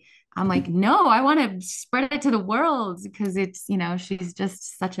closely, I'm like, no, I want to spread it to the world because it's, she's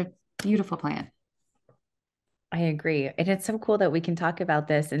just such a beautiful plant. I agree. And it's so cool that we can talk about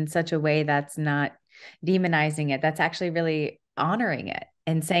this in such a way that's not demonizing it. That's actually really honoring it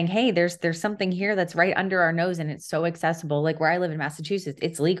and saying, hey, there's something here that's right under our nose and it's so accessible. Like where I live in Massachusetts,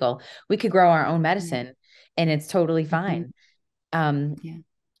 it's legal. We could grow our own Yeah. medicine and it's totally Mhm. fine. Um, Yeah.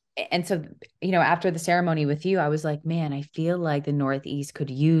 and so, after the ceremony with you, I was like, man, I feel like the Northeast could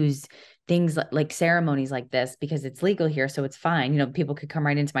use things like ceremonies like this because it's legal here. So it's fine. People could come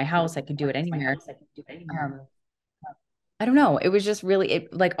right into my house. I could do it anywhere. Um, I don't know. It was just really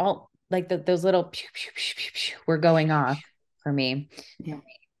like all like those little pew, pew, pew, pew, pew were going off for me. Yeah.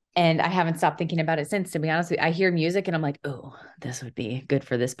 And I haven't stopped thinking about it since, to be honest with you. I hear music and I'm like, oh, this would be good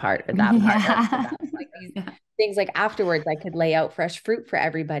for this part or that part. Yeah. Like these Yeah. things like afterwards, I could lay out fresh fruit for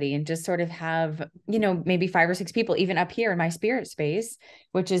everybody and just sort of have, maybe 5 or 6 people, even up here in my spirit space,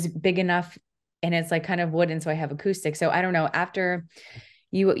 which is big enough. And it's like kind of wooden. So I have acoustic. So I don't know. After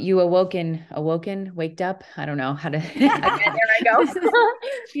you waked up. I don't know how to again, there I go.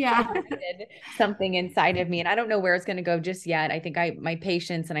 Yeah. Ignited something inside of me. And I don't know where it's gonna go just yet. I think my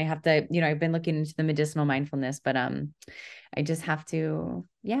patience and I have to, I've been looking into the medicinal mindfulness, but I just have to,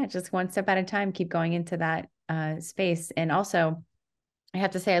 yeah, just one step at a time, keep going into that space. And also I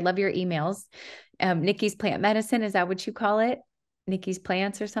have to say I love your emails. Nikki's Plant Medicine, is that what you call it? Nikki's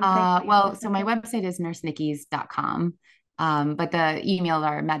Plants or something? Well, so my website is nursenickies.com. But the emails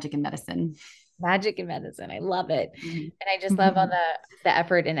are magic and medicine. Magic and medicine. I love it. Mhm. And I just love all the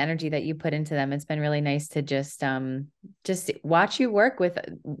effort and energy that you put into them. It's been really nice to just watch you work with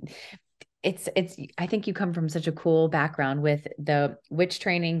it's I think you come from such a cool background with the witch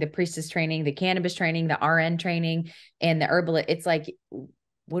training, the priestess training, the cannabis training, the RN training, and the herbalist. It's like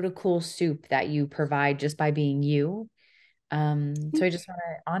what a cool soup that you provide just by being you. So I just want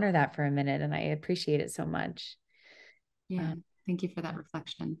to honor that for a minute and I appreciate it so much. Yeah. Um, Thank you for that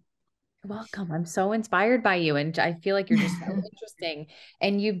reflection. You're welcome. I'm so inspired by you and I feel like you're just so interesting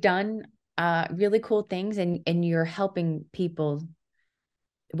and you've done really cool things and you're helping people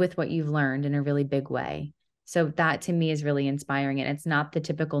with what you've learned in a really big way. So that to me is really inspiring and it's not the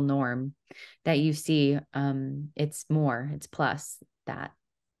typical norm that you see. It's more, it's plus that.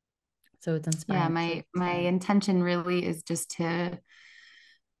 So it's Yeah, inspiring. my intention really is just to,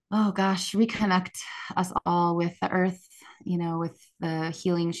 oh gosh, reconnect us all with the earth, with the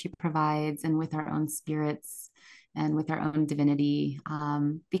healing she provides and with our own spirits and with our own divinity,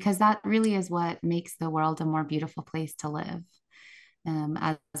 because that really is what makes the world a more beautiful place to live.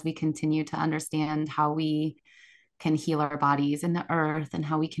 As we continue to understand how we can heal our bodies and the earth and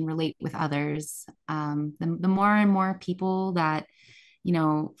how we can relate with others, the more and more people that,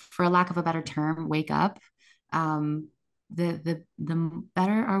 for a lack of a better term, wake up, um, the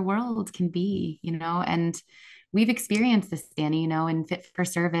better our world can be, and we've experienced this, Dani, in Fit for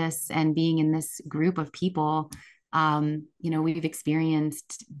Service and being in this group of people. We've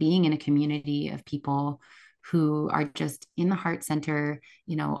experienced being in a community of people who are just in the heart center,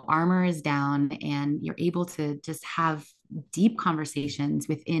 armor is down, and you're able to just have deep conversations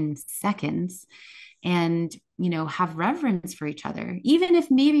within seconds and have reverence for each other, even if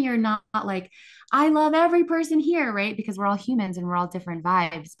maybe you're not like, I love every person here, right? Because we're all humans and we're all different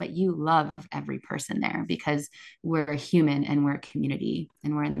vibes, but you love every person there because we're a human and we're a community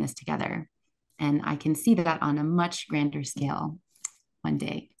and we're in this together. And I can see that on a much grander scale one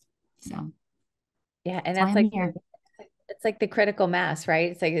day. So Yeah. And that's why that's I'm like, here. it's like the critical mass,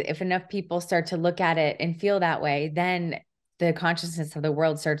 right? It's like if enough people start to look at it and feel that way, then the consciousness of the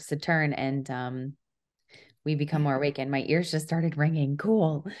world starts to turn and we become more awake. And my ears just started ringing.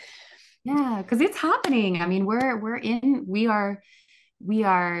 Cool. Yeah, because it's happening. I mean, we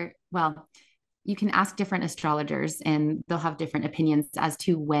are, well, you can ask different astrologers and they'll have different opinions as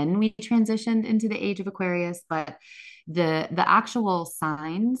to when we transitioned into the age of Aquarius, but the actual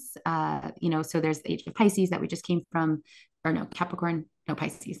signs, so there's the age of Pisces that we just came from, or no, Capricorn, no,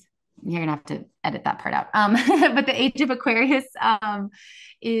 Pisces. You're gonna have to edit that part out. But the age of Aquarius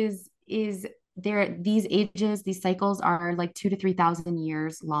is there. These ages, these cycles are like 2 to 3,000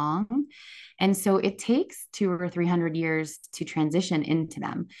 years long, and so it takes 200 or 300 years to transition into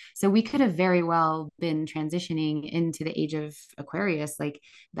them. So we could have very well been transitioning into the age of Aquarius, like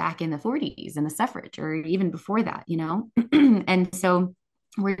back in the 40s and the suffrage, or even before that. And so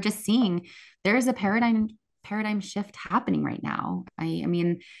we're just seeing there's a paradigm paradigm shift happening right now. I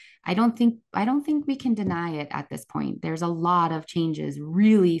mean, I don't think we can deny it at this point. There's a lot of changes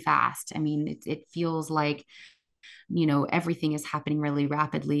really fast. I mean, it feels like, everything is happening really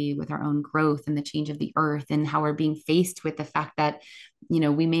rapidly with our own growth and the change of the earth, and how we're being faced with the fact that,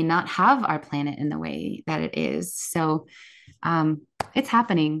 we may not have our planet in the way that it is. So um, it's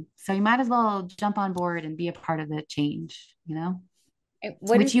happening. So you might as well jump on board and be a part of the change,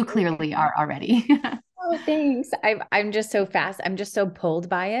 What which is you clearly are already. Oh, thanks. I'm just so fast. I'm just so pulled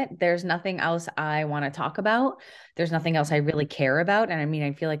by it. There's nothing else I want to talk about. There's nothing else I really care about. And I mean,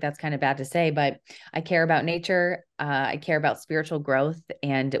 I feel like that's kind of bad to say, but I care about nature. I care about spiritual growth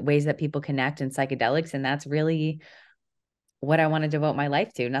and ways that people connect and psychedelics. And that's really what I want to devote my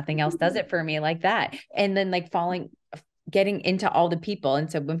life to. Nothing else does it for me like that. And then like getting into all the people.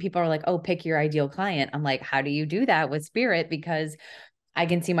 And so when people are like, oh, pick your ideal client, I'm like, how do you do that with spirit? Because I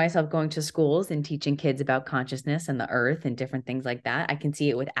can see myself going to schools and teaching kids about consciousness and the earth and different things like that. I can see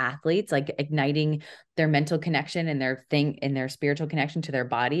it with athletes, like igniting their mental connection and their spiritual connection to their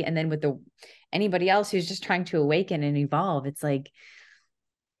body. And then with anybody else who's just trying to awaken and evolve, it's like,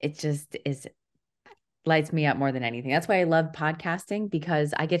 it just is lights me up more than anything. That's why I love podcasting,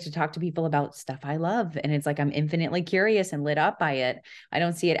 because I get to talk to people about stuff I love. And it's like, I'm infinitely curious and lit up by it. I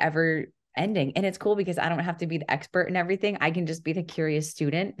don't see it ever ending. And it's cool because I don't have to be the expert in everything. I can just be the curious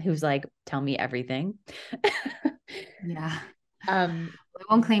student who's like, tell me everything. Yeah. um, I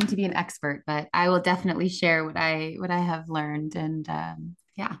won't claim to be an expert, but I will definitely share what I have learned. And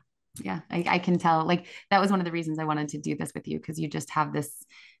yeah, yeah, I can tell. Like that was one of the reasons I wanted to do this with you, because you just have this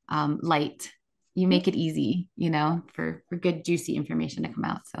light. You make it easy, for good juicy information to come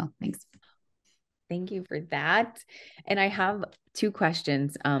out. So thanks. Thank you for that. And I have two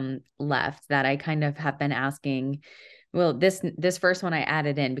questions left that I kind of have been asking. Well, this first one I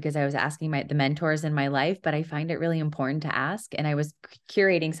added in because I was asking the mentors in my life, but I find it really important to ask. And I was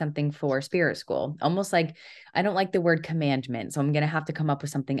curating something for spirit school, almost like, I don't like the word commandment, so I'm going to have to come up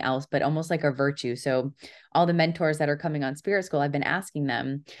with something else, but almost like a virtue. So all the mentors that are coming on spirit school, I've been asking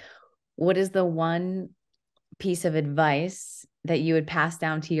them, what is the one piece of advice that you would pass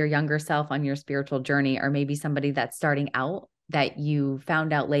down to your younger self on your spiritual journey, or maybe somebody that's starting out that you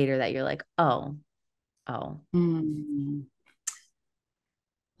found out later that you're like, oh. Mm.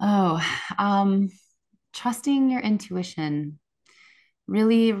 Oh, um, trusting your intuition,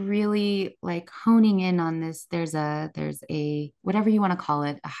 really, really like honing in on this. There's a whatever you want to call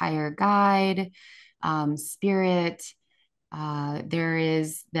it, a higher guide, spirit. There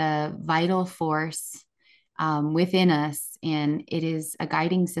is the vital force within us, and it is a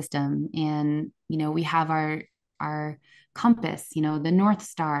guiding system. And we have our compass, the North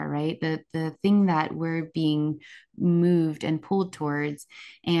Star, right? The thing that we're being moved and pulled towards.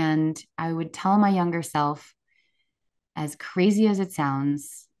 And I would tell my younger self, as crazy as it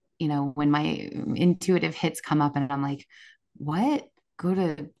sounds, when my intuitive hits come up and I'm like, what? Go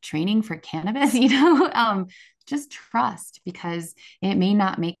to training for cannabis, just trust, because it may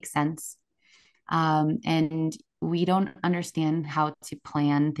not make sense. And we don't understand how to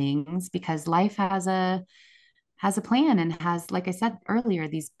plan things, because life has a plan, and has, like I said earlier,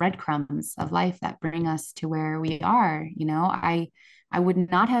 these breadcrumbs of life that bring us to where we are. I would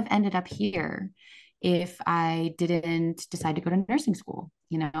not have ended up here if I didn't decide to go to nursing school,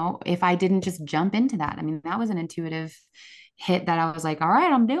 if I didn't just jump into that. I mean, that was an intuitive hit that I was like, all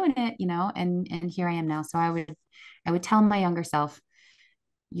right, I'm doing it, and here I am now. So I would tell my younger self,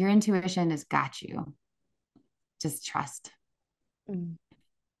 your intuition has got you. Just trust. Mm,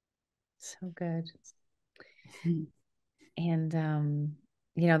 so good. And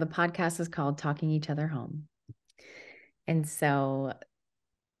the podcast is called Talking Each Other Home. And so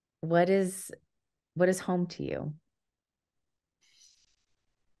what is home to you?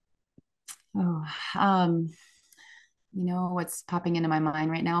 Oh, what's popping into my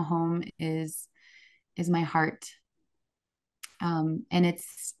mind right now, home is my heart. And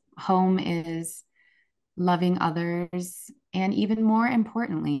it's home is loving others, and even more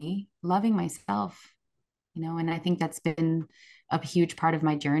importantly, loving myself. And I think that's been a huge part of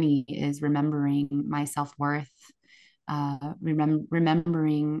my journey, is remembering my self-worth,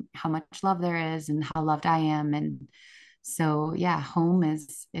 remembering how much love there is and how loved I am. And so yeah, home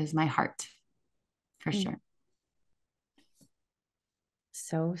is my heart for Mm. sure.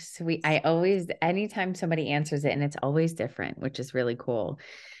 So sweet. Anytime somebody answers it, and it's always different, which is really cool.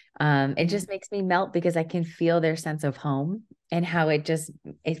 It Yeah. just makes me melt because I can feel their sense of home and how it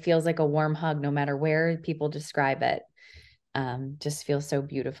feels like a warm hug, no matter where people describe it. Just feels so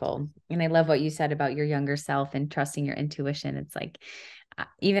beautiful. And I love what you said about your younger self and trusting your intuition. It's like,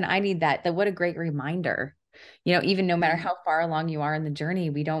 even I need that. What a great reminder. Even no matter Yeah. how far along you are in the journey,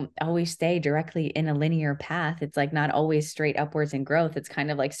 we don't always stay directly in a linear path. It's like not always straight upwards in growth. It's kind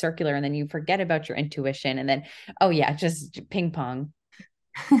of like circular. And then you forget about your intuition. And then, oh yeah, just ping pong.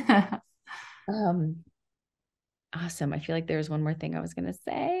 Um, awesome. I feel like there's one more thing I was going to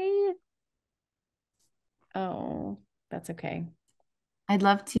say. Oh, that's okay. I'd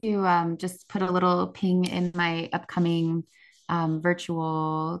love to just put a little ping in my upcoming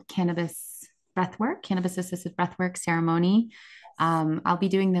virtual cannabis assisted breathwork ceremony. I'll be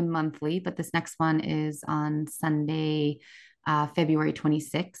doing them monthly, but this next one is on Sunday, February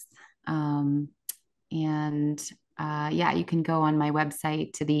 26th. Um, and yeah, you can go on my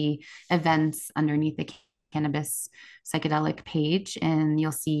website to the events underneath the cannabis psychedelic page, and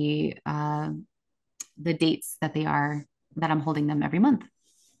you'll see the dates that I'm holding them every month.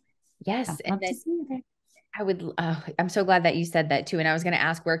 Yes. So And love then to see you there. I'm so glad that you said that too. And I was going to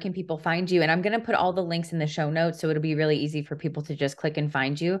ask, where can people find you? And I'm going to put all the links in the show notes. So it'll be really easy for people to just click and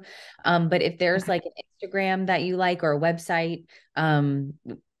find you. But if there's Okay. like an Instagram that you like or a website,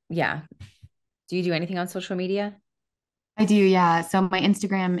 yeah. Do you do anything on social media? I do, yeah. So my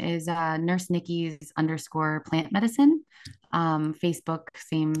Instagram is Nurse Nikki's underscore plant medicine. Facebook,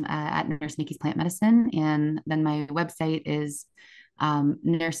 same at Nurse Nikki's plant medicine. And then my website is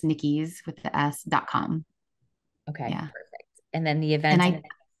Nurse Nikki's with the S.com. Okay, Yeah. perfect. And then the And events. I,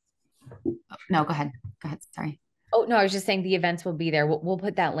 no, go ahead. Go ahead. Sorry. Oh, no, I was just saying the events will be there. We'll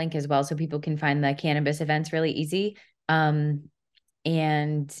put that link as well so people can find the cannabis events really easy. Um,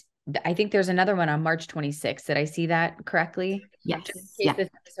 and I think there's another one on March 26th. Did I see that correctly? Just in Yes. case Yeah. this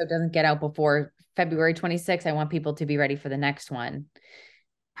episode doesn't get out before February 26th, I want people to be ready for the next one.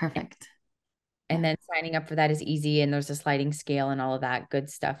 Perfect. And Yeah. then signing up for that is easy. And there's a sliding scale and all of that good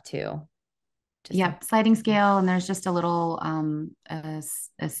stuff too. Just have, Yep. Sliding scale. And there's just a little a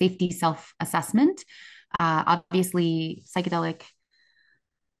safety self assessment. Obviously, psychedelic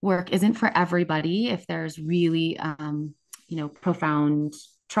work isn't for everybody. If there's really, profound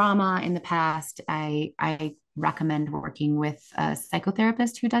trauma in the past, I recommend working with a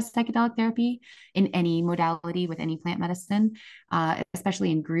psychotherapist who does psychedelic therapy in any modality with any plant medicine,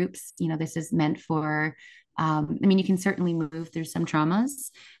 especially in groups. This is meant for. I mean, you can certainly move through some traumas,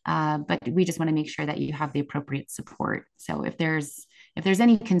 but we just want to make sure that you have the appropriate support. So if there's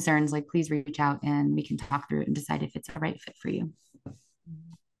any concerns, like please reach out and we can talk through it and decide if it's a right fit for you.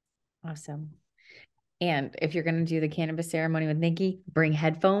 awesome. And if you're going to do the cannabis ceremony with Nikki, bring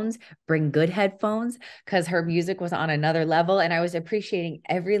headphones, bring good headphones, because her music was on another level. And I was appreciating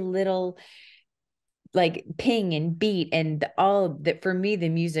every little like ping and beat and all that. For me, the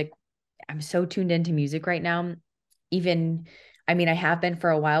music, I'm so tuned into music right now. Even, I mean, I have been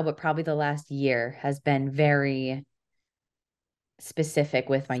for a while, but probably the last year has been very specific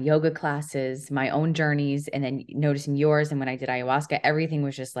with my yoga classes, my own journeys, and then noticing yours. And when I did ayahuasca, everything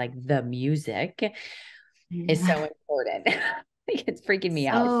was just like the music is so Yeah. important. It's freaking me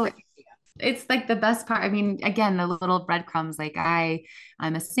out. So it's like the best part. I mean, again, the little breadcrumbs. Like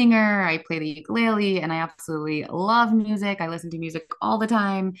I'm a singer. I play the ukulele, and I absolutely love music. I listen to music all the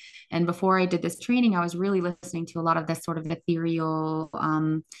time. And before I did this training, I was really listening to a lot of this sort of ethereal,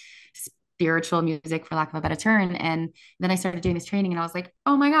 spiritual music, for lack of a better term. And then I started doing this training, and I was like,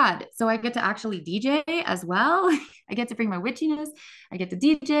 oh my god! So I get to actually DJ as well. I get to bring my witchiness. I get to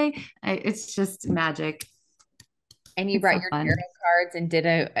DJ. It's just magic. And you It's brought so your fun. tarot cards and did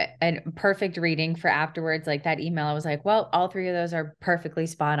a perfect reading for afterwards. Like that email, I was like, well, all three of those are perfectly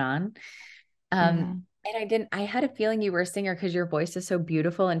spot on. Yeah. And I had a feeling you were a singer because your voice is so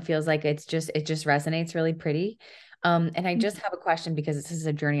beautiful and feels like it just resonates really pretty. And I just have a question because this is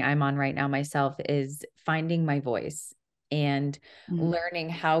a journey I'm on right now myself, is finding my voice and Mm. learning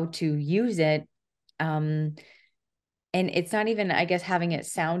how to use it. Um, and it's not even, I guess, having it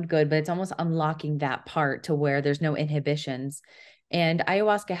sound good, but it's almost unlocking that part to where there's no inhibitions. And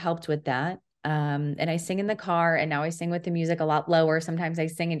ayahuasca helped with that. And I sing in the car, and now I sing with the music a lot lower. Sometimes I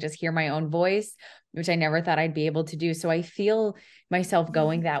sing and just hear my own voice, which I never thought I'd be able to do. So I feel myself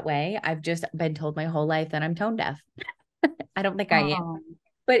going that way. I've just been told my whole life that I'm tone deaf. I don't think I am. Oh,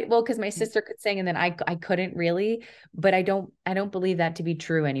 But well, because my sister could sing and then I couldn't really, but I don't believe that to be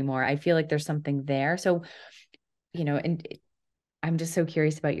true anymore. I feel like there's something there. So, and I'm just so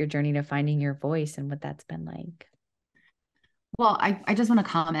curious about your journey to finding your voice and what that's been like. well, I just want to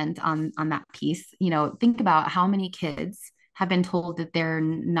comment on that piece. Think about how many kids have been told that they're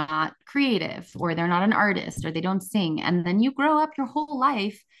not creative or they're not an artist or they don't sing. And then you grow up your whole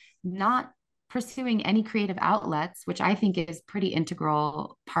life not pursuing any creative outlets, which I think is pretty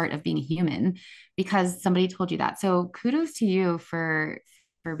integral part of being human because somebody told you that. So kudos to you for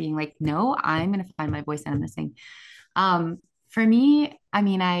for being like, no, I'm going to find my voice and I'm going to sing. For me, I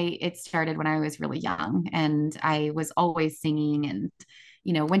mean, it started when I was really young and I was always singing and,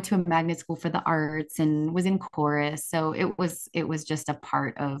 went to a magnet school for the arts and was in chorus. So it was just a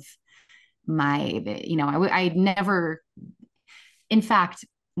part of I never, in fact,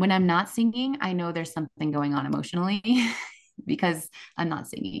 when I'm not singing, I know there's something going on emotionally because I'm not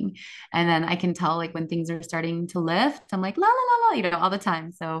singing. And then I can tell like when things are starting to lift, I'm like la la la la, all the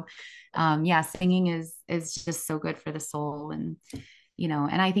time. So yeah, singing is just so good for the soul. And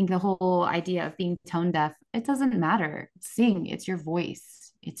and I think the whole idea of being tone deaf, it doesn't matter. Sing, it's your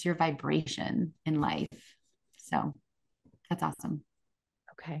voice, it's your vibration in life. So that's awesome.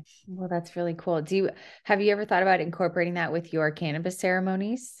 Okay. Well, that's really cool. Have you ever thought about incorporating that with your cannabis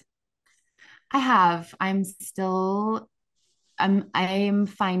ceremonies? I have. I'm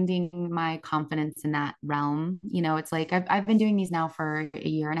finding my confidence in that realm. It's like I've been doing these now for a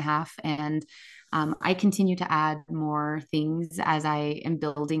year and a half, and I continue to add more things as I am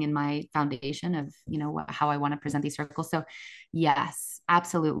building in my foundation of, how I want to present these circles. So, yes,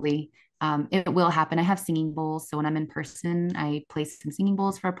 absolutely. It will happen. I have singing bowls. So when I'm in person, I place some singing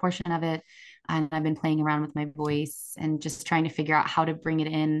bowls for a portion of it. And I've been playing around with my voice and just trying to figure out how to bring it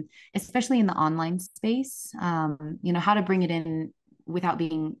in, especially in the online space, how to bring it in without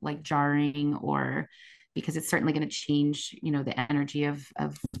being like jarring, or because it's certainly going to change, the energy of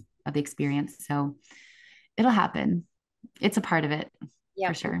the experience. So it'll happen. It's a part of it for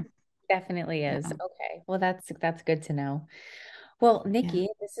Yep, sure. definitely Yeah. is. Okay. Well, that's good to know. Well, Yeah. Nikki,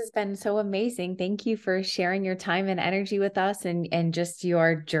 this has been so amazing. Thank you for sharing your time and energy with us and just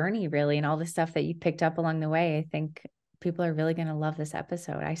your journey really and all the stuff that you picked up along the way. I think people are really going to love this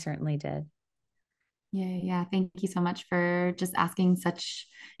episode. I certainly did. Yeah. Yeah. Thank you so much for just asking such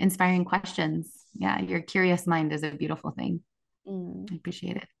inspiring questions. Yeah. Your curious mind is a beautiful thing. Mm, I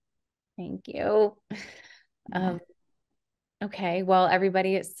appreciate it. thank you. Yeah. Um, okay. Well,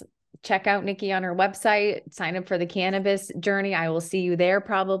 everybody, check out Nikki on her website, sign up for the cannabis journey. I will see you there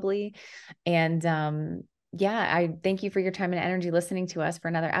probably. And yeah, I thank you for your time and energy listening to us for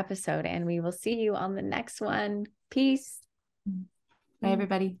another episode. And we will see you on the next one. Peace. Bye,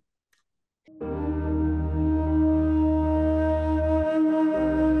 everybody.